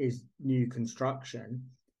is new construction.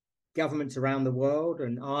 Governments around the world,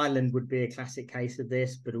 and Ireland would be a classic case of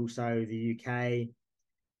this, but also the UK,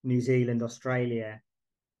 New Zealand, Australia,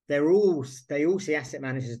 they all see asset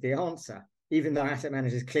managers as the answer, even though asset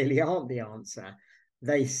managers clearly aren't the answer.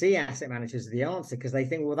 They see asset managers as the answer because they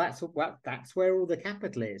think, well, that's where all the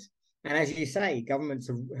capital is. And as you say, governments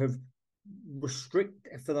have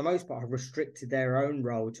for the most part, have restricted their own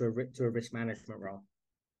role to a risk management role.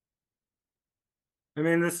 I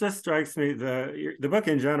mean, this just strikes me, the book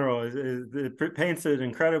in general it paints an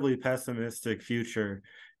incredibly pessimistic future,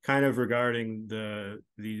 kind of regarding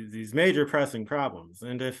these major pressing problems.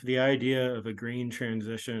 And if the idea of a green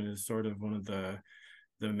transition is sort of one of the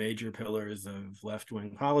major pillars of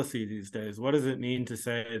left-wing policy these days, what does it mean to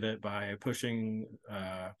say that by pushing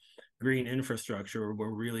green infrastructure, we're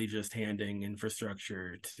really just handing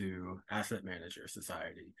infrastructure to asset manager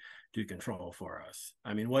society to control for us?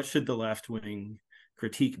 I mean, what should the left-wing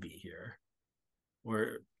critique be here?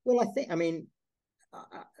 Well, I mean,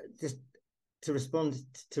 just to respond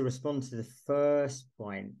to the first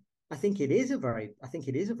point, I think it is a very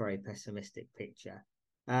pessimistic picture,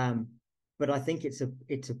 but I think it's a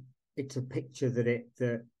picture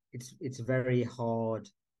that it's very hard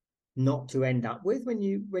not to end up with when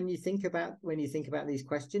you think about these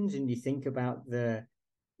questions, and you think about the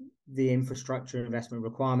infrastructure investment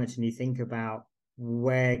requirements, and you think about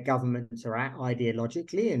where governments are at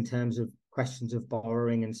ideologically in terms of questions of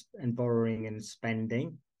borrowing and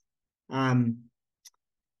spending.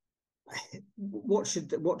 What should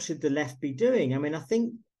the left be doing? I mean, I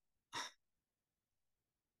think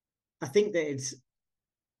that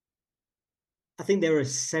I think there are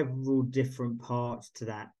several different parts to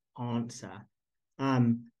that answer.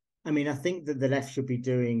 I mean, I think that the left should be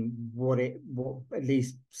doing what at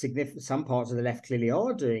least some parts of the left clearly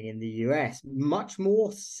are doing in the US, much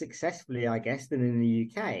more successfully, I guess, than in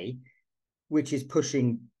the UK, which is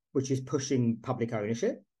pushing public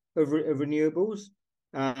ownership of renewables.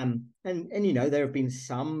 And there have been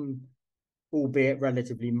some, albeit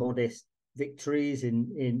relatively modest, victories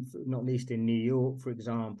in not least in New York, for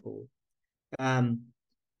example,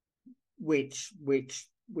 which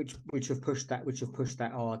have pushed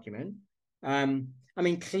that argument. I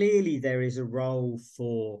mean, clearly there is a role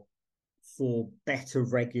for better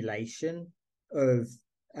regulation of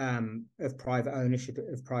private ownership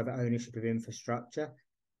of infrastructure.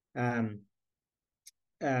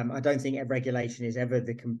 I don't think regulation is ever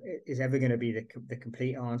going to be the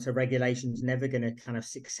complete answer. Regulation is never going to kind of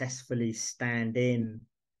successfully stand in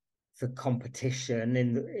for competition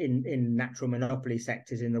in natural monopoly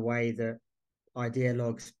sectors in the way that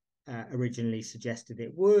ideologues originally suggested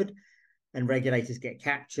it would, and regulators get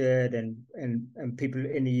captured, and people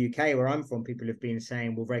in the UK where I'm from, people have been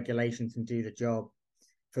saying, well, regulation can do the job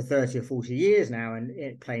for 30 or 40 years now, and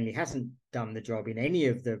it plainly hasn't done the job in any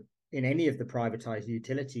of the privatized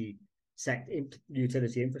utility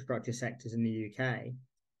infrastructure sectors in the UK.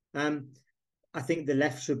 I think the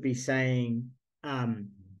left should be saying,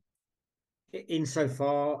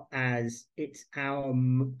 insofar as it's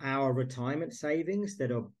our retirement savings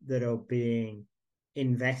that are being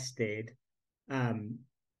invested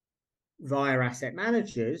via asset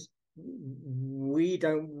managers, we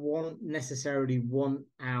don't necessarily want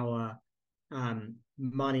our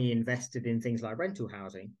money invested in things like rental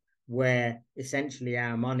housing, where essentially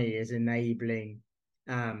our money is enabling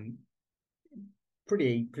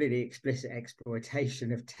pretty explicit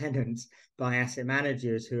exploitation of tenants by asset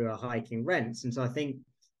managers who are hiking rents. And so I think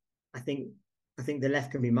the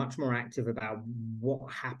left can be much more active about what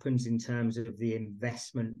happens in terms of the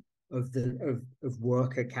investment of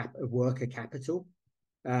worker capital,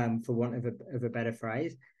 for want of a better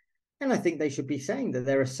phrase. And I think they should be saying that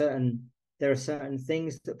there are certain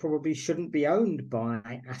things that probably shouldn't be owned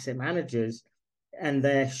by asset managers and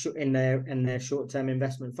their short-term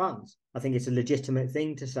investment funds. I think it's a legitimate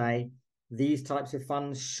thing to say these types of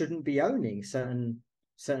funds shouldn't be owning certain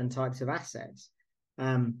types of assets.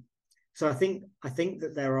 So I think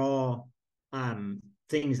that there are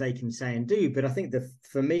things they can say and do, but I think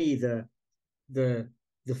for me the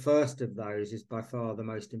first of those is by far the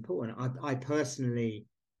most important. I personally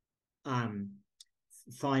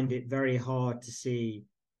find it very hard to see,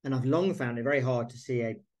 and I've long found it very hard to see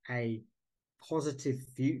a positive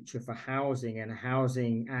future for housing and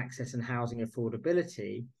housing access and housing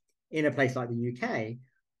affordability in a place like the UK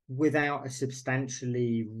without a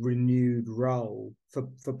substantially renewed role for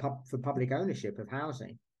public ownership of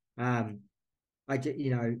housing. I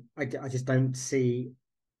just don't see.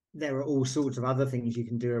 There are all sorts of other things you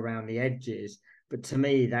can do around the edges, but to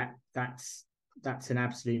me that's an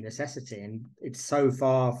absolute necessity, and it's so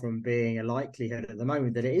far from being a likelihood at the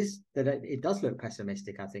moment that it does look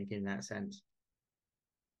pessimistic, I think, in that sense.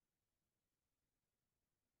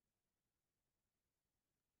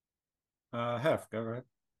 Hef, go ahead.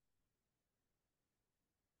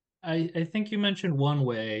 I think you mentioned one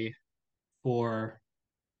way for,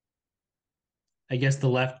 I guess, the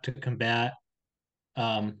left to combat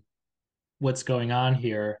what's going on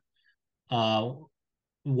here.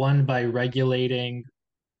 One, by regulating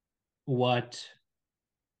what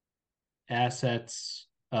asset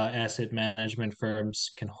management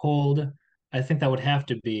firms can hold. I think that would have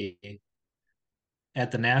to be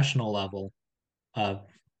at the national level, I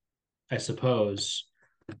suppose.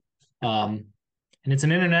 And it's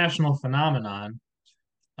an international phenomenon,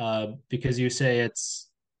 because you say it's,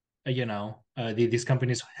 these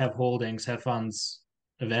companies have holdings, have funds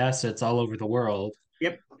of assets all over the world.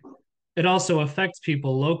 Yep. It also affects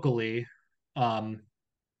people locally, and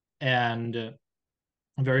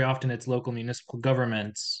very often it's local municipal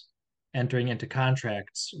governments entering into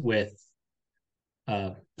contracts with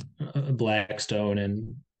Blackstone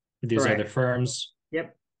and these Correct. other firms.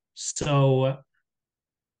 Yep. So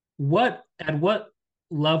what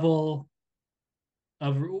level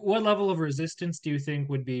of resistance do you think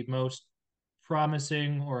would be most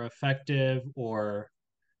promising or effective or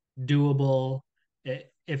doable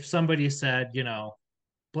if somebody said,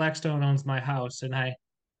 Blackstone owns my house and I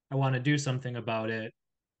I want to do something about it,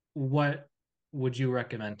 what would you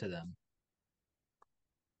recommend to them?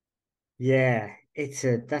 Yeah,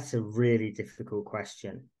 that's a really difficult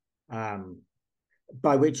question.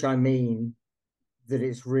 By which I mean that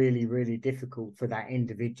it's really, really difficult for that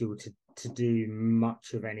individual to do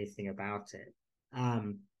much of anything about it.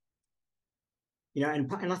 And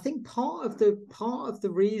I think part of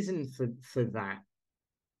the reason for that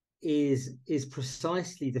is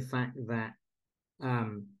precisely the fact that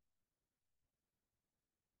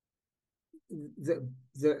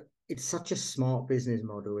that it's such a smart business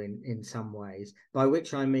model in some ways, by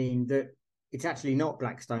which I mean that it's actually not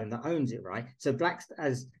Blackstone that owns it, right? So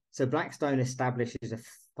Blackstone establishes a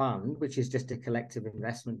fund, which is just a collective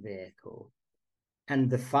investment vehicle. And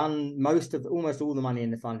the fund, almost all the money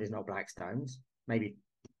in the fund is not Blackstone's, maybe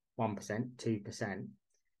 1%, 2%.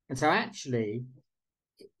 And so actually,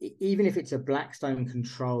 even if it's a Blackstone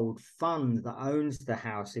controlled fund that owns the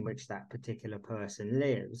house in which that particular person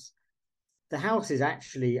lives, the house is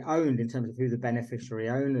actually owned, in terms of who the beneficiary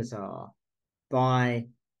owners are, by,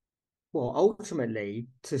 well, ultimately,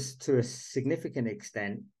 to a significant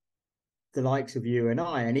extent, the likes of you and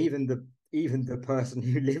I, and even the person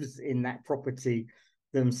who lives in that property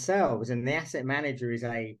themselves. And the asset manager is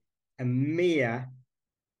a mere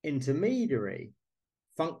intermediary,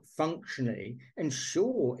 functionally. And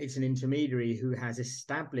sure, it's an intermediary who has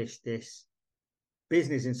established this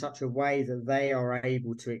business in such a way that they are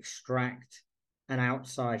able to extract an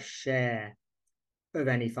outsized share of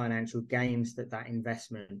any financial gains that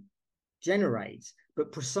investment generates.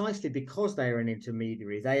 But precisely because they are an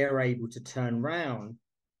intermediary, they are able to turn around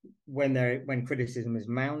when criticism is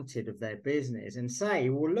mounted of their business and say,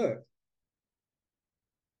 well, look,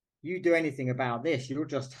 you do anything about this, you're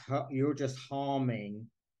just harming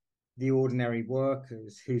the ordinary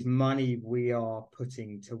workers whose money we are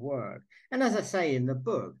putting to work. And as I say in the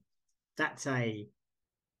book, that's a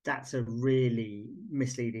really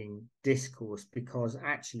misleading discourse, because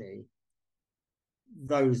actually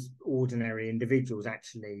those ordinary individuals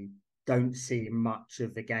actually don't see much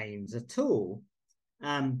of the gains at all.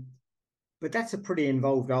 But that's a pretty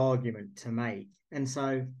involved argument to make. And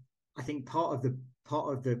so I think part of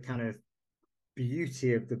the kind of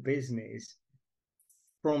beauty of the business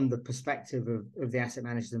from the perspective of the asset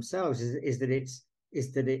managers themselves is that it's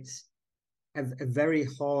a very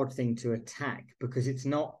hard thing to attack, because it's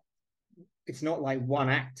not like one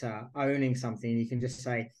actor owning something. You can just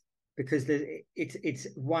say, because it's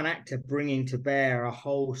one actor bringing to bear a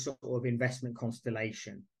whole sort of investment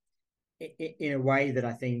constellation in a way that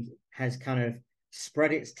I think has kind of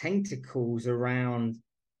spread its tentacles around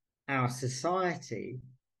our society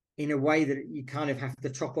in a way that you kind of have to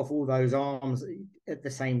chop off all those arms at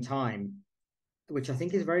the same time, which I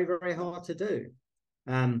think is very, very hard to do.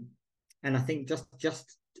 And I think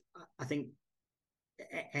I think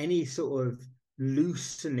any sort of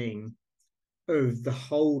loosening of the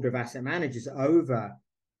hold of asset managers over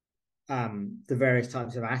the various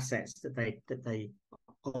types of assets that they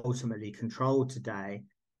ultimately control today,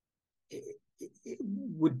 it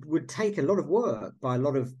would take a lot of work by a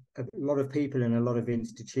lot of people and a lot of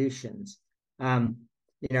institutions.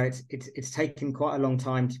 It's taken quite a long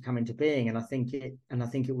time to come into being, and I think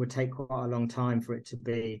it would take quite a long time for it to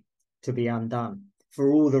be undone,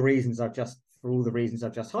 for all the reasons I've just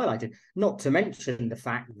highlighted. Not to mention the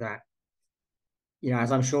fact that,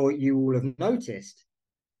 as I'm sure you all have noticed,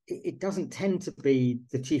 it doesn't tend to be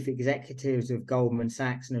the chief executives of Goldman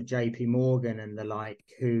Sachs and of JP Morgan and the like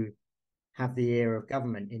who have the ear of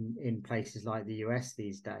government in places like the US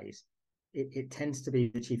these days. It tends to be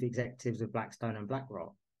the chief executives of Blackstone and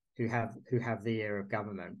BlackRock who have the ear of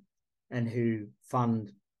government, and who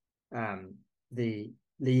fund the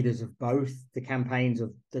leaders of both, the campaigns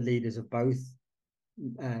of the leaders of both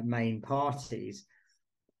main parties.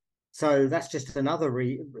 So that's just another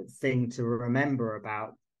thing to remember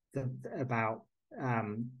about the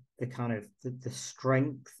kind of the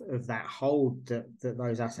strength of that hold that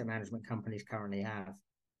those asset management companies currently have.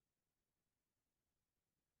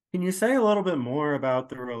 Can you say a little bit more about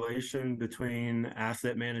the relation between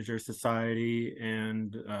asset manager society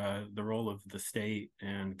and the role of the state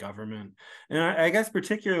and government? And I guess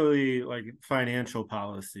particularly like financial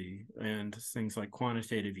policy and things like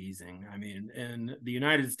quantitative easing. I mean, in the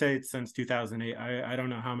United States since 2008, I don't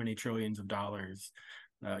know how many trillions of dollars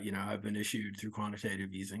have been issued through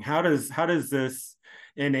quantitative easing. How does this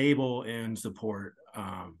enable and support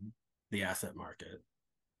the asset market?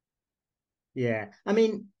 Yeah, I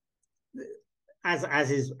mean,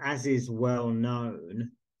 as is well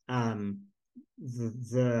known, the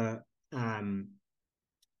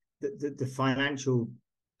financial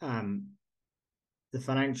the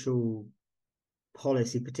financial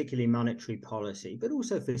policy, particularly monetary policy, but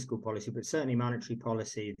also fiscal policy, but certainly monetary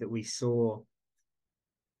policy that we saw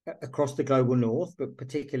across the global north, but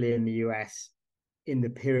particularly in the US in the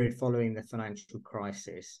period following the financial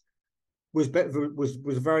crisis, was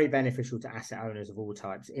very beneficial to asset owners of all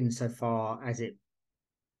types, insofar as it,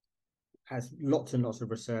 as lots and lots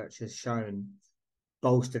of research has shown,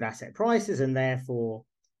 bolstered asset prices and therefore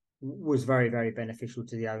was very, very beneficial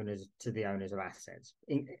to the owners of assets.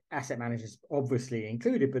 Asset managers obviously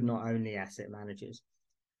included, but not only asset managers.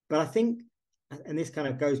 But I think, and this kind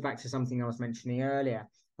of goes back to something I was mentioning earlier,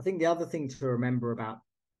 I think the other thing to remember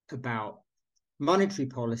about monetary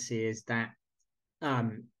policy is that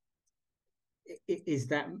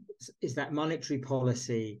monetary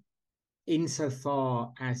policy,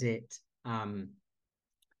 insofar as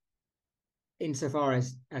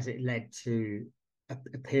it led to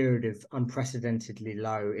a period of unprecedentedly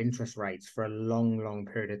low interest rates for a long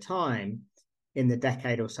period of time in the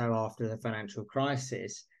decade or so after the financial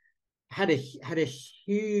crisis, had a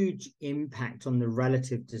huge impact on the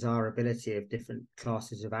relative desirability of different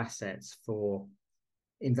classes of assets for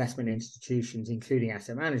investment institutions, including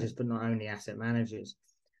asset managers, but not only asset managers.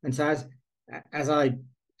 And so as I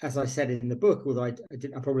said in the book, although I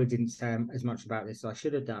probably didn't say as much about this as I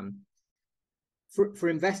should have done, for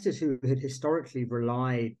investors who had historically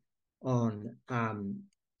relied on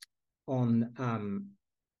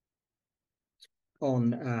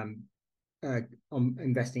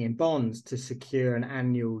investing in bonds to secure an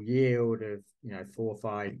annual yield of 4,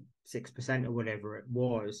 5, 6% or whatever it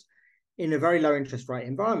was, in a very low interest rate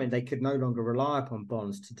environment, they could no longer rely upon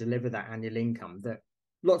bonds to deliver that annual income that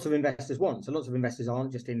lots of investors want. So lots of investors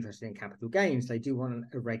aren't just interested in capital gains, they do want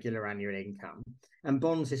a regular annual income. And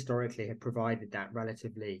bonds historically have provided that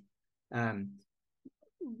relatively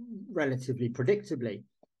predictably.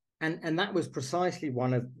 And that was precisely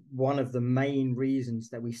one of the main reasons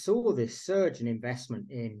that we saw this surge in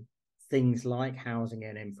investment in things like housing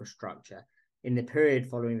and infrastructure in the period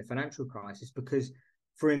following the financial crisis, because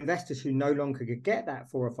for investors who no longer could get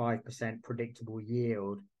that 4 or 5% predictable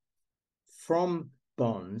yield from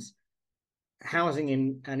bonds,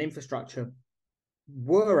 housing and infrastructure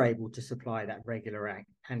were able to supply that regular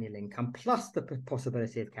annual income, plus the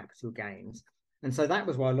possibility of capital gains. And so that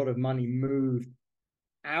was why a lot of money moved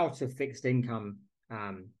out of fixed income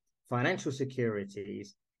financial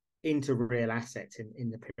securities into real assets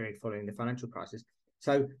in the period following the financial crisis.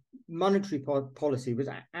 So monetary policy was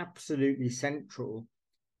absolutely central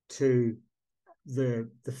to the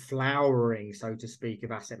flowering, so to speak,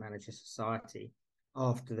 of asset manager society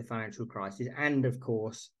after the financial crisis, and of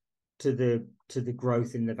course to the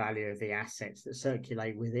growth in the value of the assets that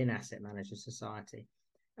circulate within asset manager society.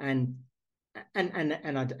 And I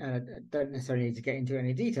don't necessarily need to get into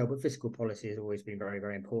any detail, but fiscal policy has always been very,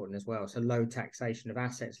 very important as well. So low taxation of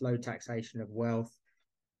assets, low taxation of wealth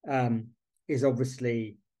is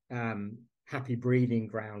obviously happy breeding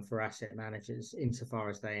ground for asset managers insofar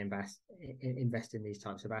as they invest in these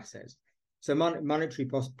types of assets. So monetary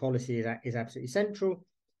policy is absolutely central,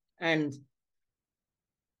 and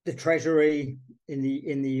the Treasury in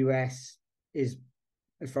the US is,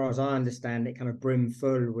 as far as I understand it, kind of brim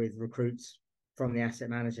full with recruits from the asset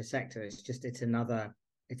manager sector. It's another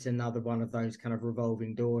one of those kind of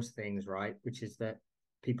revolving doors things, right? Which is that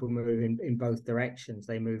people move in both directions.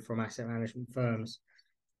 They move from asset management firms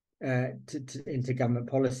into government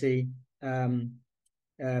policy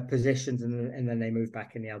positions, and then they move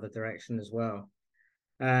back in the other direction as well.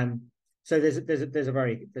 So there's a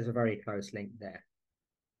very close link there.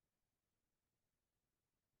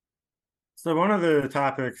 So one of the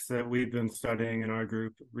topics that we've been studying in our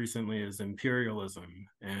group recently is imperialism.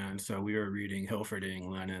 And so we were reading Hilferding,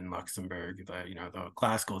 Lenin, Luxemburg, the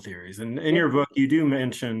classical theories. And in your book, you do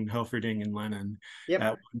mention Hilferding and Lenin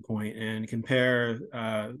at one point and compare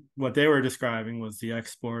what they were describing was the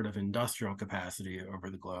export of industrial capacity over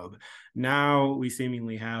the globe. Now we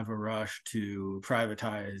seemingly have a rush to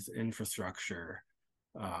privatize infrastructure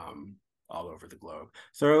all over the globe.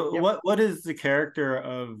 So what is the character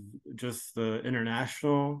of just the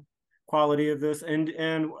international quality of this? And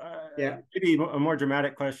maybe a more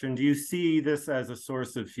dramatic question, do you see this as a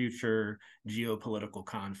source of future geopolitical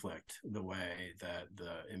conflict, the way that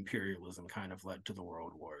the imperialism kind of led to the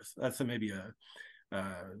world wars? That's maybe a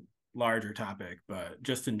larger topic, but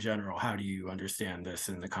just in general, how do you understand this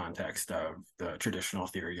in the context of the traditional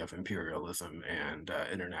theory of imperialism and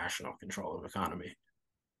international control of economy?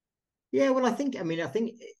 Yeah, well, I think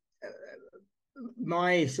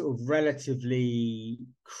my sort of relatively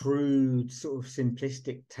crude, sort of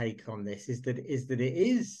simplistic take on this is that it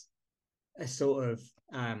is a sort of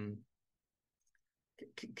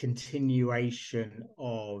continuation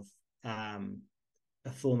of a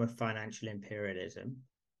form of financial imperialism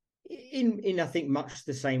in I think much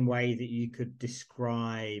the same way that you could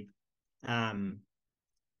describe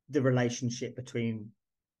the relationship between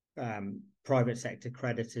private sector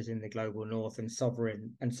creditors in the global north and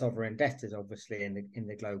sovereign debtors, obviously in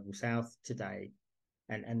the global south today,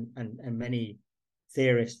 and many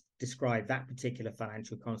theorists describe that particular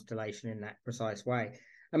financial constellation in that precise way.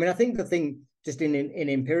 I mean, I think the thing, just in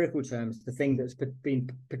empirical terms, the thing that's been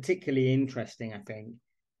particularly interesting, I think,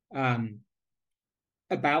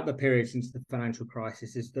 about the period since the financial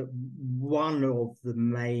crisis is that one of the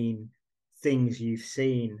main things you've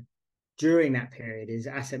seen during that period is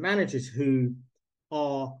asset managers who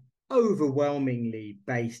are overwhelmingly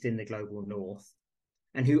based in the global north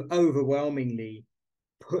and who overwhelmingly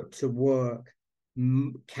put to work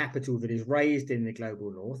capital that is raised in the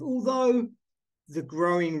global north, although the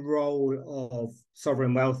growing role of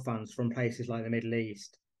sovereign wealth funds from places like the Middle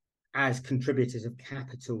East as contributors of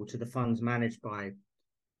capital to the funds managed by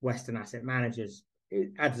Western asset managers,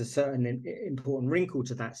 it adds a certain important wrinkle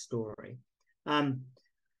to that story.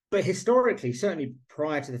 But historically, certainly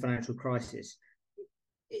prior to the financial crisis,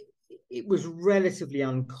 it was relatively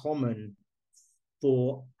uncommon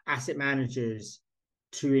for asset managers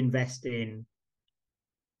to invest in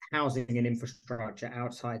housing and infrastructure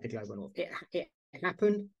outside the global north. It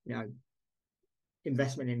happened,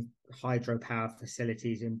 investment in hydropower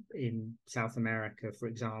facilities in South America, for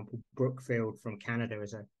example. Brookfield from Canada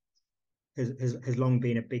has long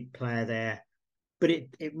been a big player there, but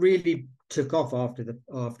it really took off after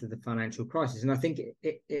the financial crisis, and I think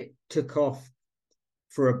it took off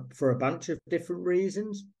for a bunch of different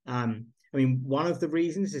reasons. I mean, one of the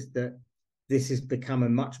reasons is that this has become a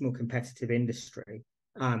much more competitive industry,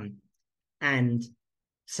 and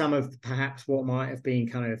some of perhaps what might have been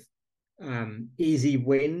kind of easy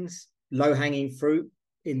wins, low-hanging fruit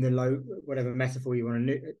in the whatever metaphor you want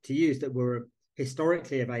to use, that were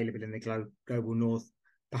historically available in the global north,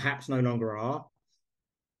 perhaps no longer are.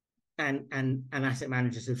 And asset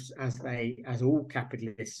managers, as all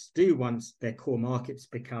capitalists do, once their core markets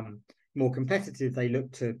become more competitive, they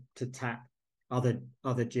look to tap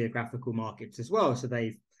other geographical markets as well. So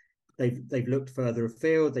they've looked further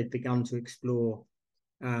afield. They've begun to explore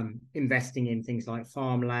investing in things like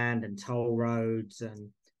farmland and toll roads, and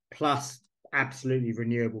plus absolutely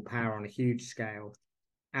renewable power on a huge scale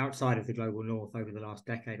outside of the global north over the last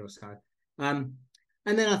decade or so. And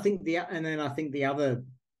then I think the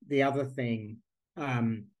other thing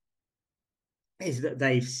is that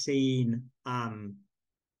they've seen an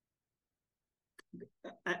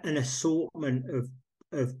assortment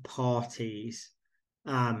of parties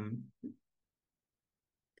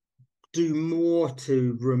do more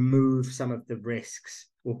to remove some of the risks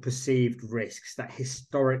or perceived risks that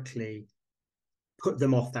historically put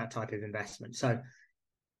them off that type of investment. So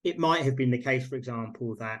it might have been the case, for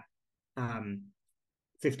example, that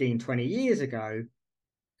 15, 20 years ago,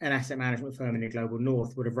 an asset management firm in the global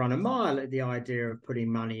north would have run a mile at the idea of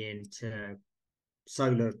putting money into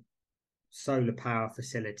solar power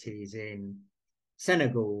facilities in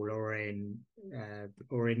Senegal or in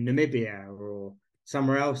Namibia or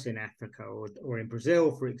somewhere else in Africa or in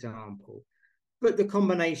Brazil, for example. But the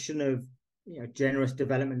combination of generous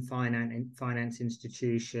development finance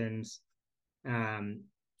institutions,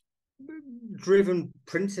 driven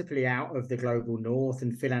principally out of the global north,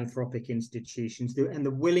 and philanthropic institutions, and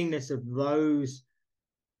the willingness of those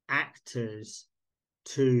actors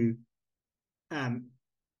to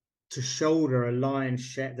shoulder the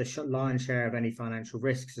lion's share of any financial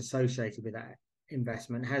risks associated with that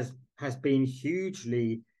investment has been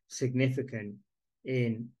hugely significant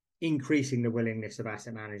in increasing the willingness of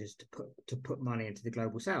asset managers to put money into the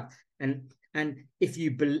global south. And if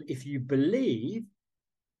you believe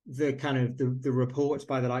the kind of the reports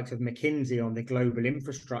by the likes of McKinsey on the global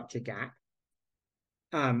infrastructure gap,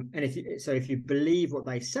 and if you believe what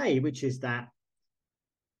they say, which is that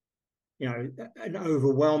an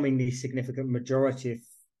overwhelmingly significant majority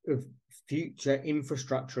of future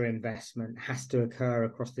infrastructure investment has to occur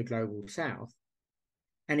across the global south,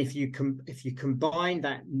 and if you combine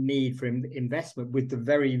that need for investment with the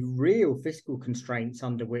very real fiscal constraints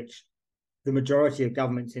under which the majority of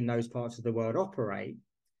governments in those parts of the world operate,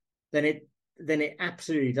 then it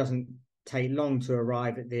absolutely doesn't take long to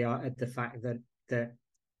arrive at the fact that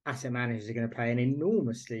asset managers are going to play an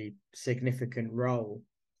enormously significant role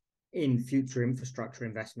in future infrastructure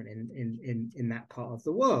investment in that part of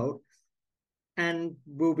the world, and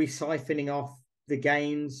will be siphoning off the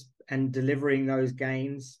gains and delivering those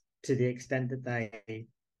gains to the extent that they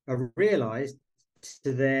are realized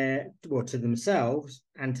to themselves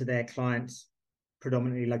and to their clients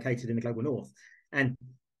predominantly located in the global north. And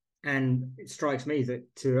it strikes me that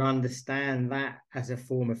to understand that as a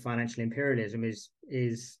form of financial imperialism is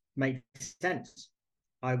makes sense.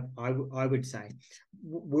 I would say.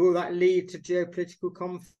 Will that lead to geopolitical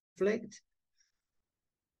conflict?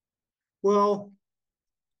 Well,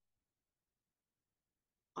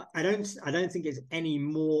 I don't think it's any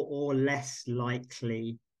more or less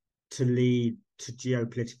likely to lead to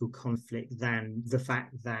geopolitical conflict than the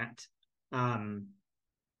fact that a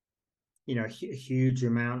huge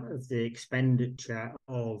amount of the expenditure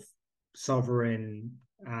of sovereigns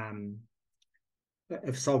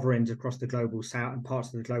across the global south and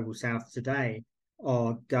parts of the global south today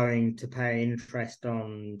are going to pay interest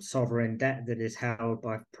on sovereign debt that is held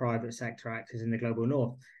by private sector actors in the global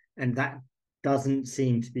north, and that doesn't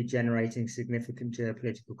seem to be generating significant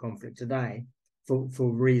geopolitical conflict today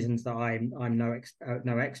for reasons that I'm no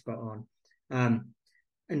expert on,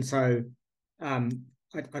 and so I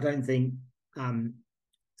don't think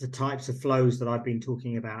the types of flows that I've been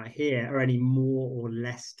talking about here are any more or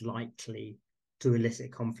less likely to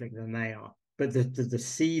elicit conflict than they are. But the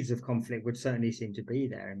seeds of conflict would certainly seem to be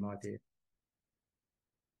there, in my view.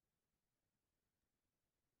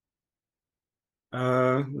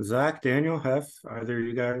 Zach, Daniel, either of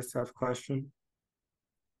you guys have a question?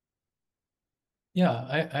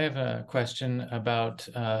 Yeah, I have a question about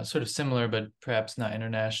sort of similar, but perhaps not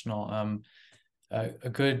international. A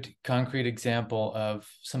good concrete example of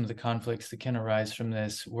some of the conflicts that can arise from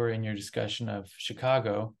this were in your discussion of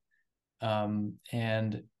Chicago.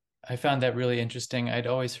 And I found that really interesting. I'd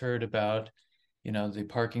always heard about, the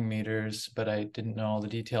parking meters, but I didn't know all the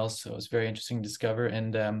details. So it was very interesting to discover.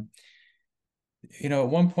 And, at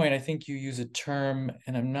one point, I think you use a term,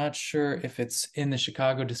 and I'm not sure if it's in the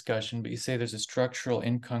Chicago discussion, but you say there's a structural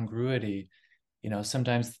incongruity.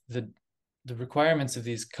 Sometimes the requirements of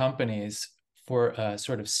these companies for a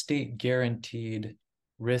sort of state guaranteed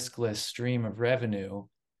riskless stream of revenue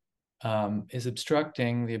is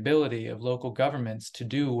obstructing the ability of local governments to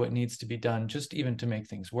do what needs to be done, just even to make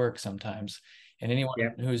things work sometimes. And anyone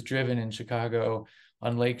who's driven in Chicago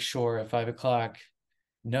on Lake Shore at 5 o'clock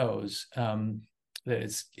knows that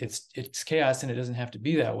it's chaos, and it doesn't have to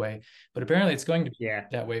be that way. But apparently it's going to be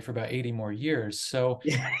that way for about 80 more years. So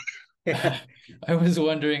I was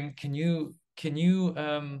wondering, can you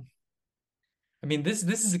I mean, this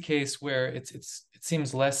is a case where it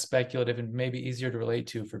seems less speculative and maybe easier to relate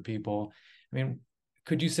to for people. I mean,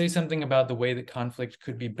 could you say something about the way that conflict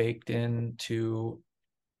could be baked into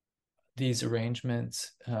these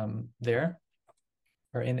arrangements there,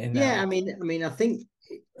 or in that? Yeah, I mean, I think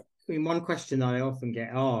one question I often get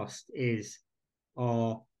asked is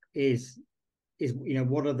what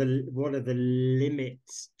are the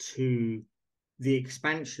limits to the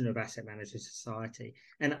expansion of asset manager society,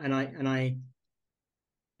 and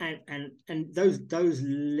those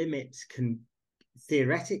limits can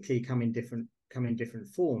theoretically come in different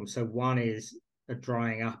forms. So one is a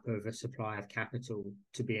drying up of a supply of capital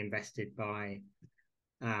to be invested by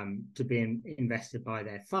their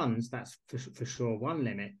funds. That's for sure one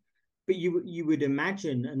limit. But you would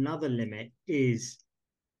imagine another limit is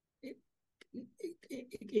it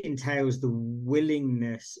entails the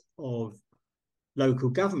willingness of local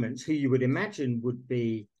governments, who you would imagine would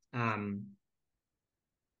be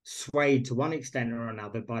swayed to one extent or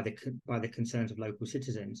another by the concerns of local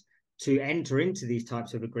citizens, to enter into these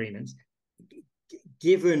types of agreements,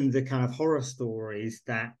 given the kind of horror stories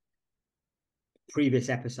that previous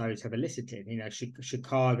episodes have elicited.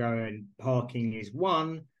 Chicago and parking is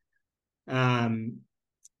one. One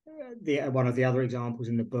of the other examples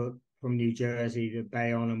in the book from New Jersey, the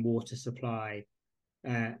Bayonne and water supply,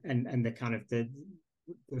 and the kind of the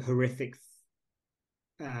horrific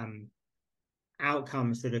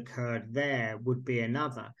outcomes that occurred there would be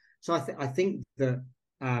another. So I think that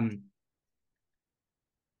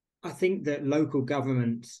local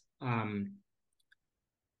governments,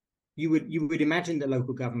 you would imagine that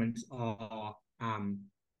local governments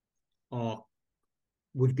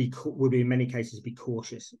would in many cases be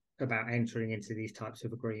cautious about entering into these types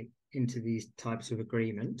of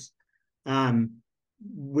agreements,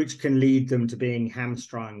 which can lead them to being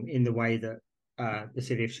hamstrung in the way that the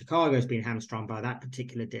city of Chicago has been hamstrung by that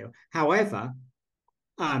particular deal. However,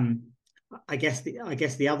 I guess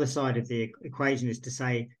the other side of the equation is to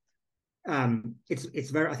say it's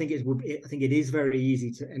very. I think it is very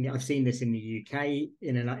easy to, and I've seen this in the UK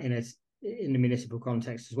in the municipal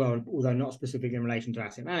context as well, although not specifically in relation to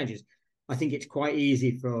asset managers. I think it's quite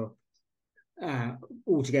easy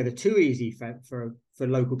altogether too easy for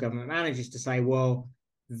local government managers to say, well,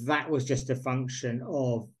 that was just a function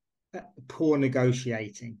of poor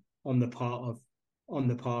negotiating on the part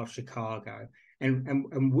of Chicago, and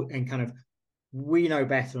kind of, we know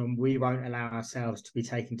better and we won't allow ourselves to be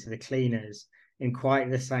taken to the cleaners in quite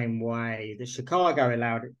the same way that Chicago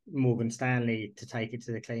allowed Morgan Stanley to take it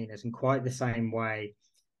to the cleaners, in quite the same way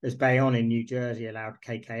as Bayonne in New Jersey allowed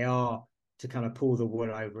KKR to kind of pull the wool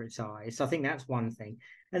over its eyes. So I think that's one thing.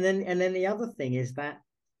 And then the other thing is that,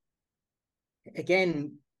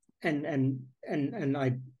 again, and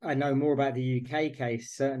I know more about the UK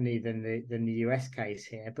case certainly than the US case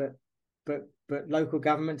here, but local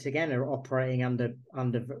governments again are operating under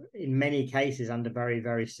in many cases under very,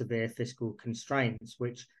 very severe fiscal constraints,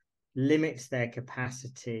 which limits their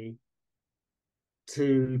capacity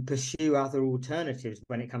to pursue other alternatives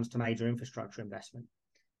when it comes to major infrastructure investment.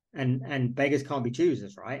 And beggars can't be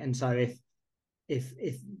choosers, right? And so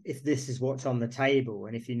if this is what's on the table,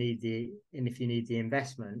 and if you need the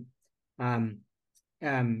investment, then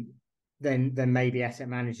maybe asset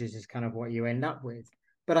managers is kind of what you end up with.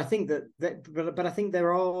 But I think but I think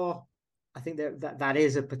that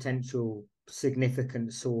is a potential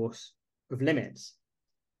significant source of limits.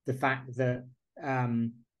 The fact that a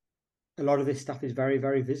lot of this stuff is very,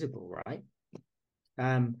 very visible, right?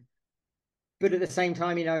 But at the same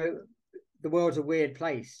time, the world's a weird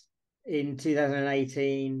place. In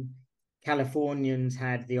 2018, Californians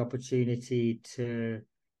had the opportunity to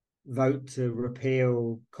vote to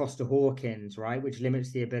repeal Costa-Hawkins, right, which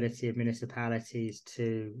limits the ability of municipalities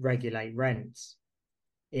to regulate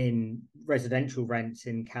residential rents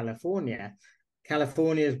in California.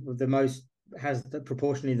 California has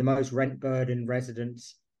proportionally the most rent burdened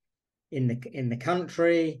residents in the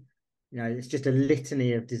country. It's just a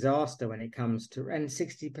litany of disaster when it comes to, and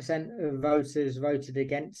 60% of voters voted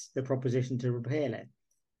against the proposition to repeal it,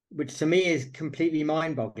 which to me is completely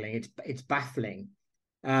mind-boggling. It's baffling.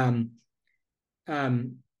 And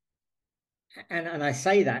I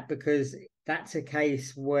say that because that's a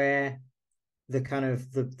case where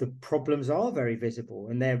the problems are very visible,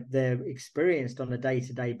 and they're experienced on a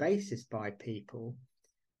day-to-day basis by people,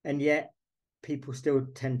 and yet people still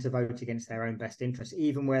tend to vote against their own best interests,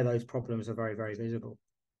 even where those problems are very, very visible.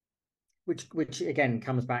 Which again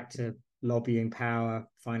comes back to lobbying power,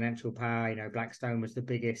 financial power. Blackstone was the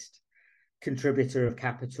biggest contributor of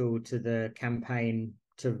capital to the campaign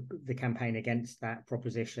against that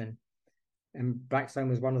proposition, and Blackstone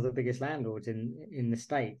was one of the biggest landlords in the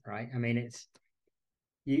state, right? I mean, it's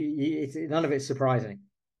none of it's surprising.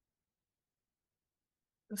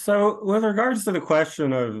 So with regards to the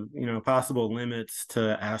question of, possible limits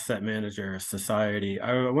to asset manager society,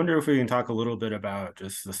 I wonder if we can talk a little bit about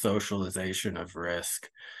just the socialization of risk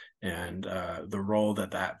and the role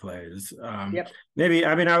that plays. Yep. Maybe,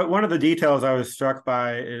 one of the details I was struck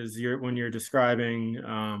by is when you're describing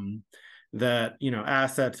that,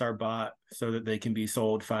 assets are bought so that they can be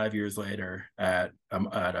sold 5 years later at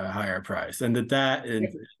a higher price, and that in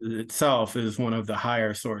itself is one of the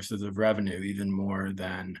higher sources of revenue, even more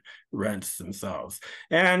than rents themselves.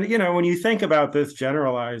 And, when you think about this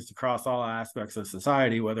generalized across all aspects of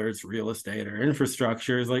society, whether it's real estate or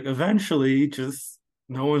infrastructure, is like eventually just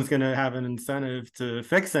no one's going to have an incentive to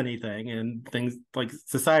fix anything, and things like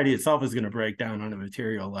society itself is going to break down on a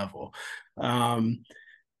material level.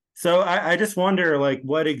 So I just wonder, like,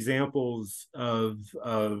 what examples of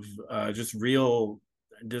just real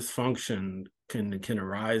dysfunction can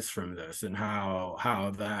arise from this, and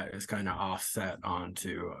how that is kind of offset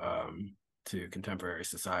onto to contemporary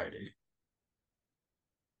society.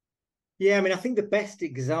 Yeah, I think the best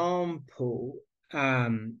example I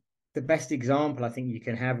think you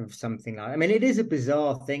can have of something like, it is a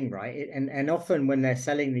bizarre thing, right? And often when they're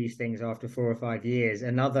selling these things after 4 or 5 years,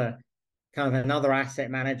 another asset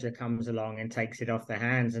manager comes along and takes it off their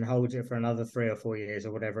hands and holds it for another 3 or 4 years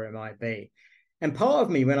or whatever it might be. And part of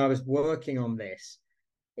me, when I was working on this,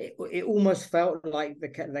 it almost felt like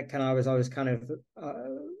I was kind of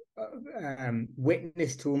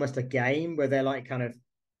witness to almost a game where they're like kind of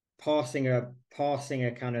passing a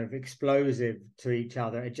kind of explosive to each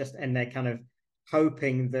other, and they're kind of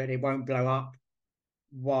hoping that it won't blow up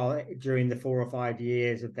during the 4 or 5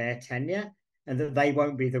 years of their tenure, and that they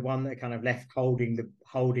won't be the one that kind of left holding the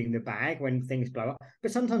bag when things blow up.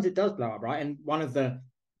 But sometimes it does blow up, right? And I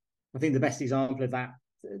think the best example of that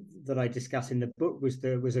I discuss in the book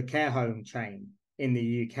was a care home chain in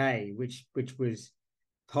the UK, which was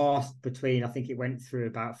passed between, I think it went through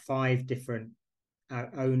about 5 different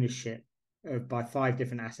ownership by 5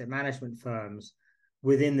 different asset management firms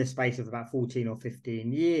within the space of about 14 or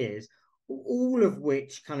 15 years, all of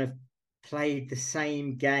which kind of played the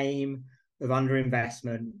same game of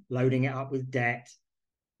underinvestment, loading it up with debt,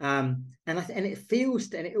 And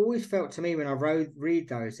it always felt to me when I read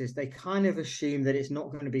those is they kind of assume that it's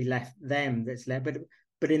not going to be them that's left,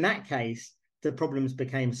 but in that case the problems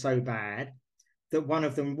became so bad that one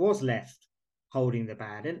of them was left holding the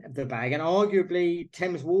bag, and arguably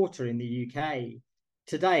Thames Water in the UK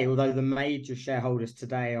today, although the major shareholders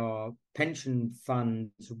today are pension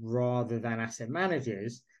funds rather than asset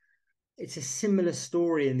managers, it's a similar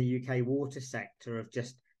story in the UK water sector of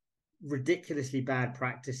just ridiculously bad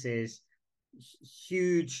practices,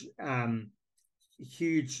 huge debt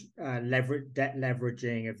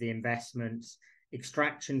leveraging of the investments,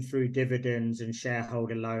 extraction through dividends and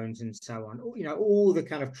shareholder loans and so on. All the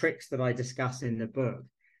kind of tricks that I discuss in the book.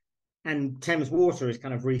 And Thames Water has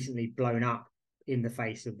kind of recently blown up in the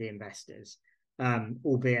face of the investors,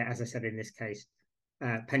 albeit, as I said, in this case,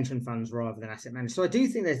 pension funds rather than asset managers. So I do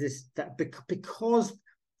think there's that because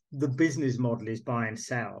the business model is buy and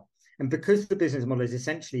sell, and because the business model is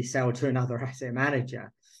essentially sell to another asset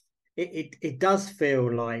manager, it does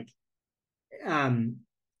feel like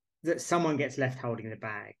that someone gets left holding the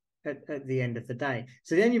bag at the end of the day.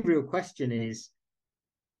 So the only real question is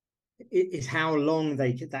how long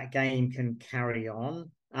that game can carry on.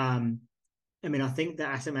 I mean, I think that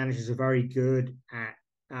asset managers are very good at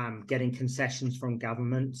getting concessions from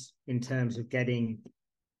governments in terms of getting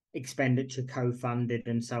expenditure co-funded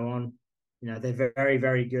and so on. They're very,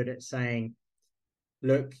 very good at saying,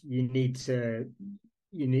 look, and this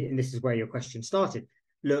is where your question started.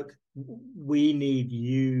 Look, we need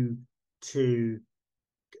you to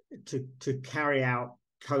carry out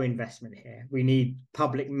co-investment here. We need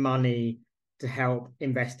public money to help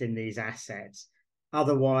invest in these assets.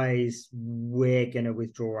 Otherwise, we're going to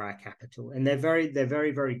withdraw our capital. And they're very,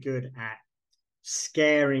 very good at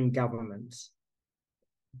scaring governments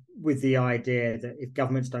with the idea that if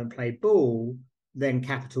governments don't play ball, then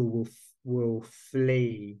capital will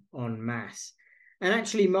flee en masse. And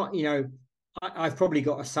actually, I've probably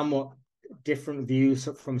got a somewhat different view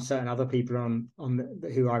from certain other people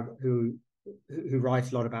who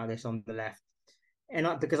write a lot about this on the left,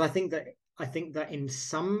 because I think that in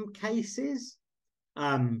some cases,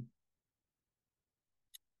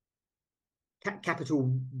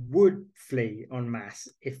 capital would flee en masse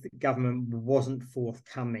if the government wasn't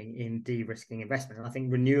forthcoming in de-risking investment. And I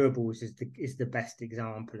think renewables is the best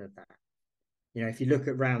example of that. If you look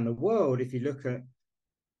around the world, if you look at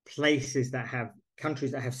countries that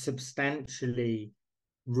have substantially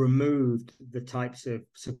removed the types of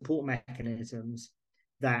support mechanisms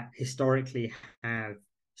that historically have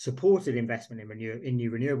supported investment in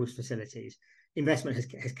new renewables facilities, investment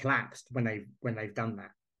has collapsed when they've done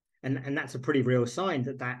that, and that's a pretty real sign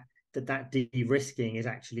that de-risking is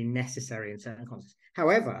actually necessary in certain contexts.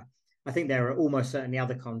 However, I think there are almost certainly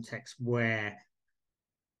other contexts where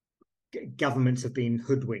governments have been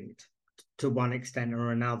hoodwinked to one extent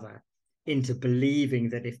or another into believing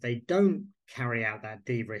that if they don't carry out that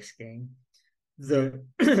de-risking, the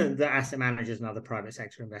asset managers and other private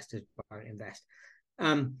sector investors won't invest.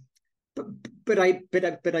 But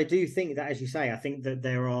I do think that, as you say, I think that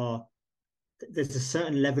there's a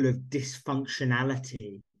certain level of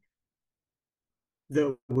dysfunctionality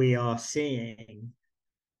that we are seeing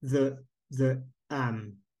that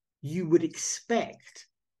you would expect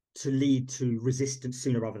to lead to resistance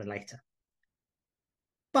sooner rather than later.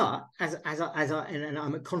 But as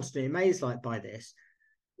I'm constantly amazed by this,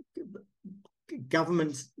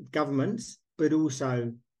 governments, but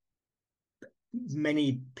also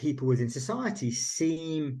many people within society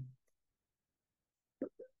seem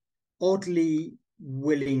oddly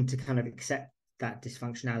willing to kind of accept that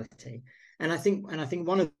dysfunctionality. And I think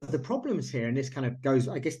one of the problems here, and this kind of goes,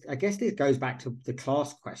 I guess this goes back to the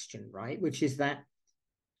class question, right? Which is that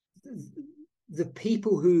the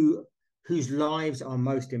people whose lives are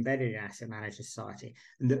most embedded in asset management society,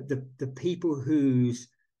 and the people whose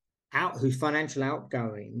financial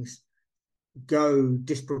outgoings go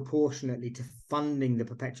disproportionately to funding the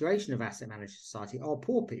perpetuation of asset management society are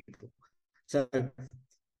poor people. So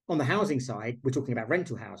on the housing side, we're talking about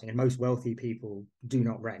rental housing, and most wealthy people do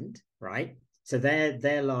not rent, right? So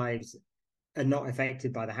their lives are not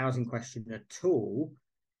affected by the housing question at all.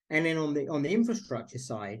 And then on the infrastructure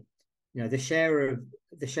side, the share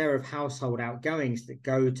of household outgoings that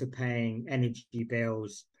go to paying energy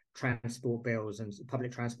bills, transport bills, and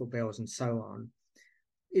public transport bills, and so on,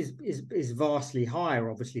 is vastly higher,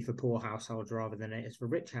 obviously, for poor households rather than it is for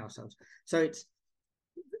rich households. So it's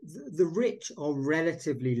the rich are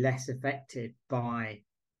relatively less affected by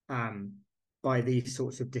these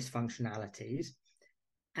sorts of dysfunctionalities,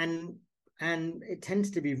 and it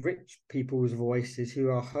tends to be rich people's voices who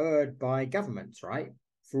are heard by governments, right?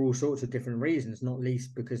 for all sorts of different reasons, not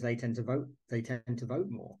least because they tend to vote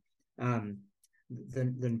more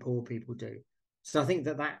than poor people do. So I think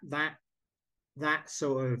that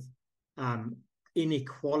sort of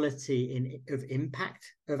inequality of impact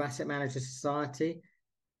of asset manager society,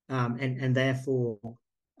 and therefore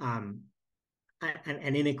an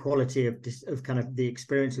inequality of kind of the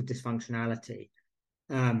experience of dysfunctionality,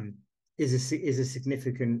 is a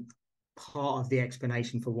significant part of the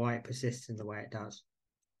explanation for why it persists in the way it does.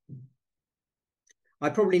 I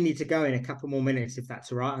probably need to go in a couple more minutes if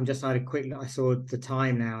that's all right. I'm just had a quick. I saw the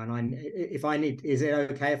time now, and is it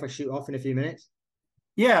okay if I shoot off in a few minutes?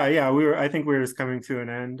 Yeah. I think we're just coming to an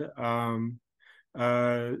end.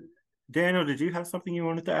 Daniel, did you have something you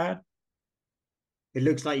wanted to add? It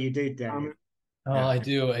looks like you do, Daniel. Oh, yeah. I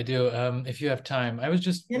do. If you have time, I was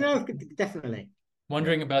just definitely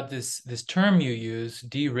wondering about this term you use,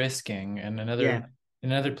 de-risking, and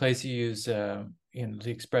another place you use the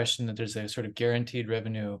expression that there's a sort of guaranteed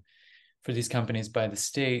revenue for these companies by the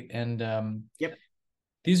state, and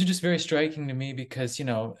these are just very striking to me because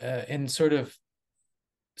in sort of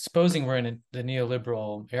supposing we're in the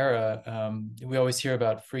neoliberal era, we always hear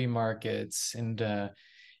about free markets and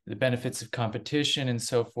the benefits of competition and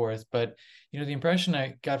so forth. But the impression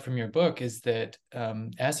I got from your book is that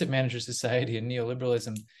asset manager society and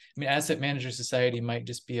neoliberalism, asset manager society might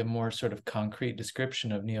just be a more sort of concrete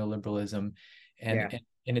description of neoliberalism, and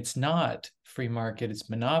it's not free market, it's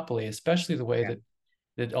monopoly, especially the way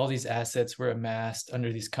that all these assets were amassed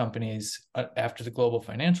under these companies after the global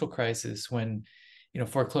financial crisis, when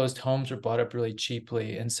foreclosed homes were bought up really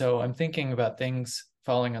cheaply. And so I'm thinking about things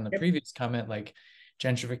following on the previous comment, like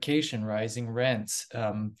gentrification, rising rents,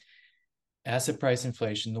 asset price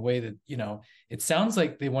inflation, the way that, it sounds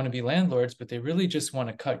like they want to be landlords, but they really just want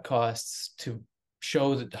to cut costs to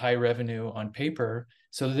show that high revenue on paper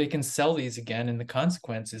so that they can sell these again. And the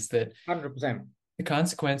consequence is that 100%. The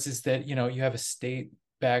consequence is that, you have a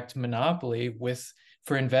state-backed monopoly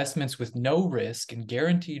for investments with no risk and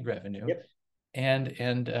guaranteed revenue. And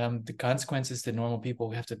the consequence is that normal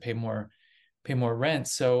people have to pay more rent.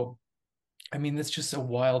 So that's just a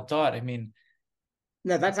wild thought.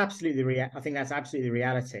 No, that's absolutely I think that's absolutely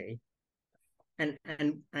reality. And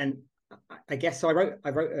I guess so. I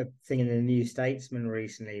wrote a thing in the New Statesman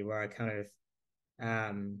recently where I kind of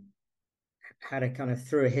had a kind of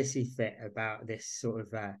threw a hissy fit about this sort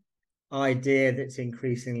of idea that's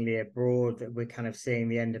increasingly abroad, that we're kind of seeing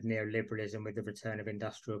the end of neoliberalism with the return of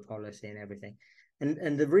industrial policy and everything.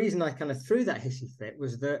 And the reason I kind of threw that hissy fit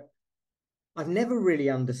was that I've never really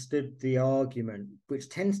understood the argument, which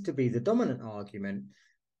tends to be the dominant argument,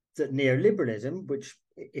 that neoliberalism, which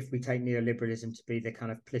if we take neoliberalism to be the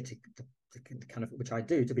kind of which I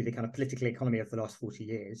do, to be the kind of political economy of the last 40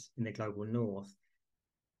 years in the global north,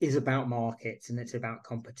 is about markets and it's about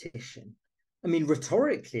competition.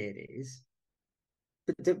 Rhetorically it is,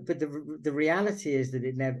 but the reality is that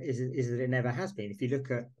it never has been. If you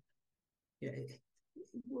look at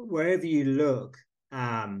wherever you look,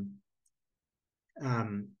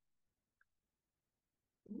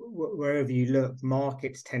 wherever you look,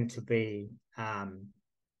 markets tend to be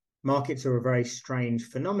markets are a very strange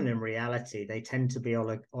phenomenon in reality. They tend to be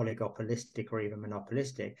oligopolistic or even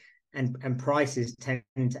monopolistic, and prices tend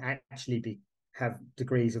to actually have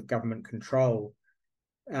degrees of government control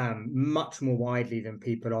much more widely than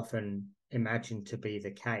people often imagine to be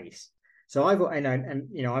the case. So I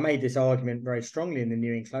made this argument very strongly in the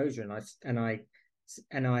New Enclosure, and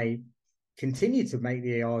I continue to make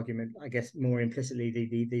the argument, I guess, more implicitly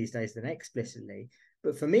these days than explicitly.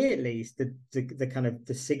 But for me, at least, the kind of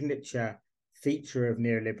the signature feature of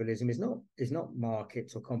neoliberalism is not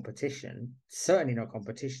markets or competition, certainly not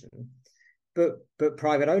competition, but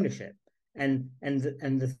private ownership and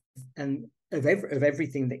of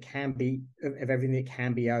everything that can be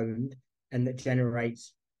owned and that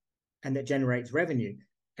generates revenue.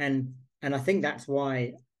 And I think that's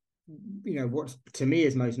why, what to me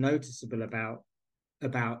is most noticeable about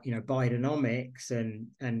Bidenomics and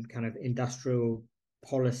kind of industrial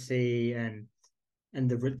policy and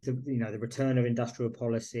the return of industrial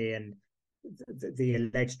policy and the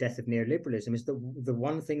alleged death of neoliberalism is that the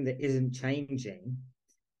one thing that isn't changing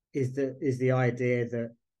is the idea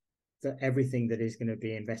that everything that is going to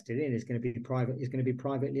be invested in is going to be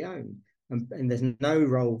privately owned, and there's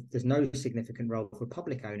no significant role for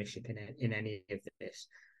public ownership in any of this.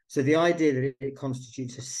 So the idea that it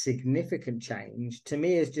constitutes a significant change, to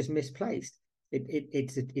me, is just misplaced.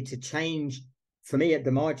 It's a change for me at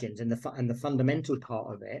the margins, and the fundamental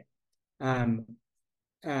part of it,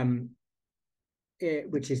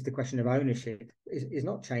 which is the question of ownership, is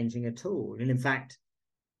not changing at all. And in fact,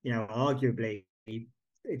 arguably,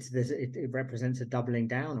 it represents a doubling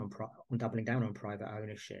down on private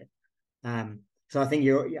ownership. So I think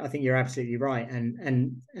you're absolutely right,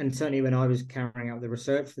 and certainly when I was carrying out the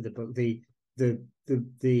research for the book, the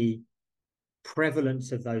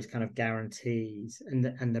prevalence of those kind of guarantees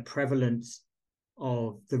and the prevalence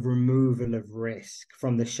of the removal of risk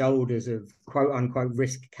from the shoulders of quote unquote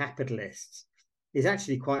risk capitalists is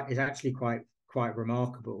actually quite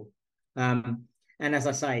remarkable. And as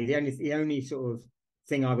I say, the only sort of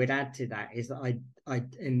thing I would add to that is that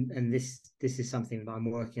this is something that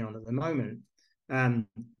I'm working on at the moment,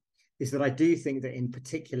 is that I do think that in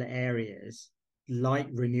particular areas like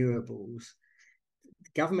renewables,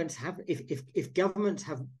 governments have, if governments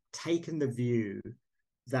have taken the view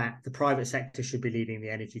that the private sector should be leading the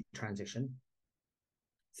energy transition,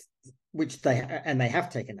 which they have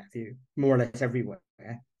taken that view more or less everywhere,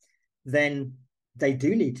 then they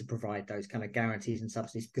do need to provide those kind of guarantees and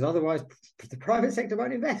subsidies, because otherwise the private sector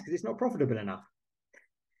won't invest because it's not profitable enough.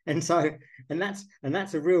 And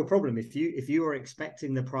that's a real problem. If you are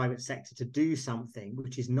expecting the private sector to do something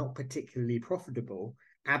which is not particularly profitable,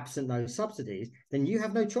 absent those subsidies, then you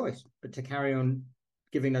have no choice but to carry on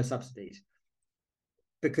giving those subsidies,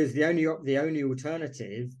 because the only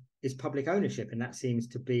alternative is public ownership, and that seems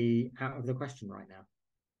to be out of the question right now.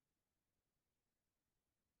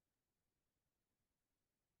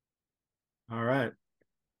 All right,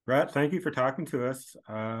 Brett, thank you for talking to us.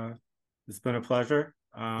 It's been a pleasure.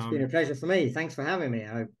 It's been a pleasure for me. Thanks for having me.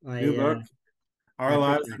 New book, Our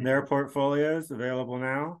Lives and Their Portfolios, available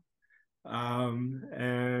now.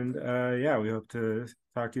 Yeah, we hope to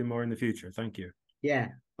talk to you more in the future. Thank you. Yeah,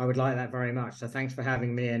 I would like that very much. So thanks for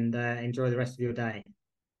having me, and enjoy the rest of your day.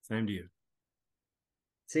 Same to you.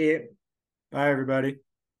 See you. Bye, everybody.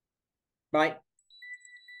 Bye.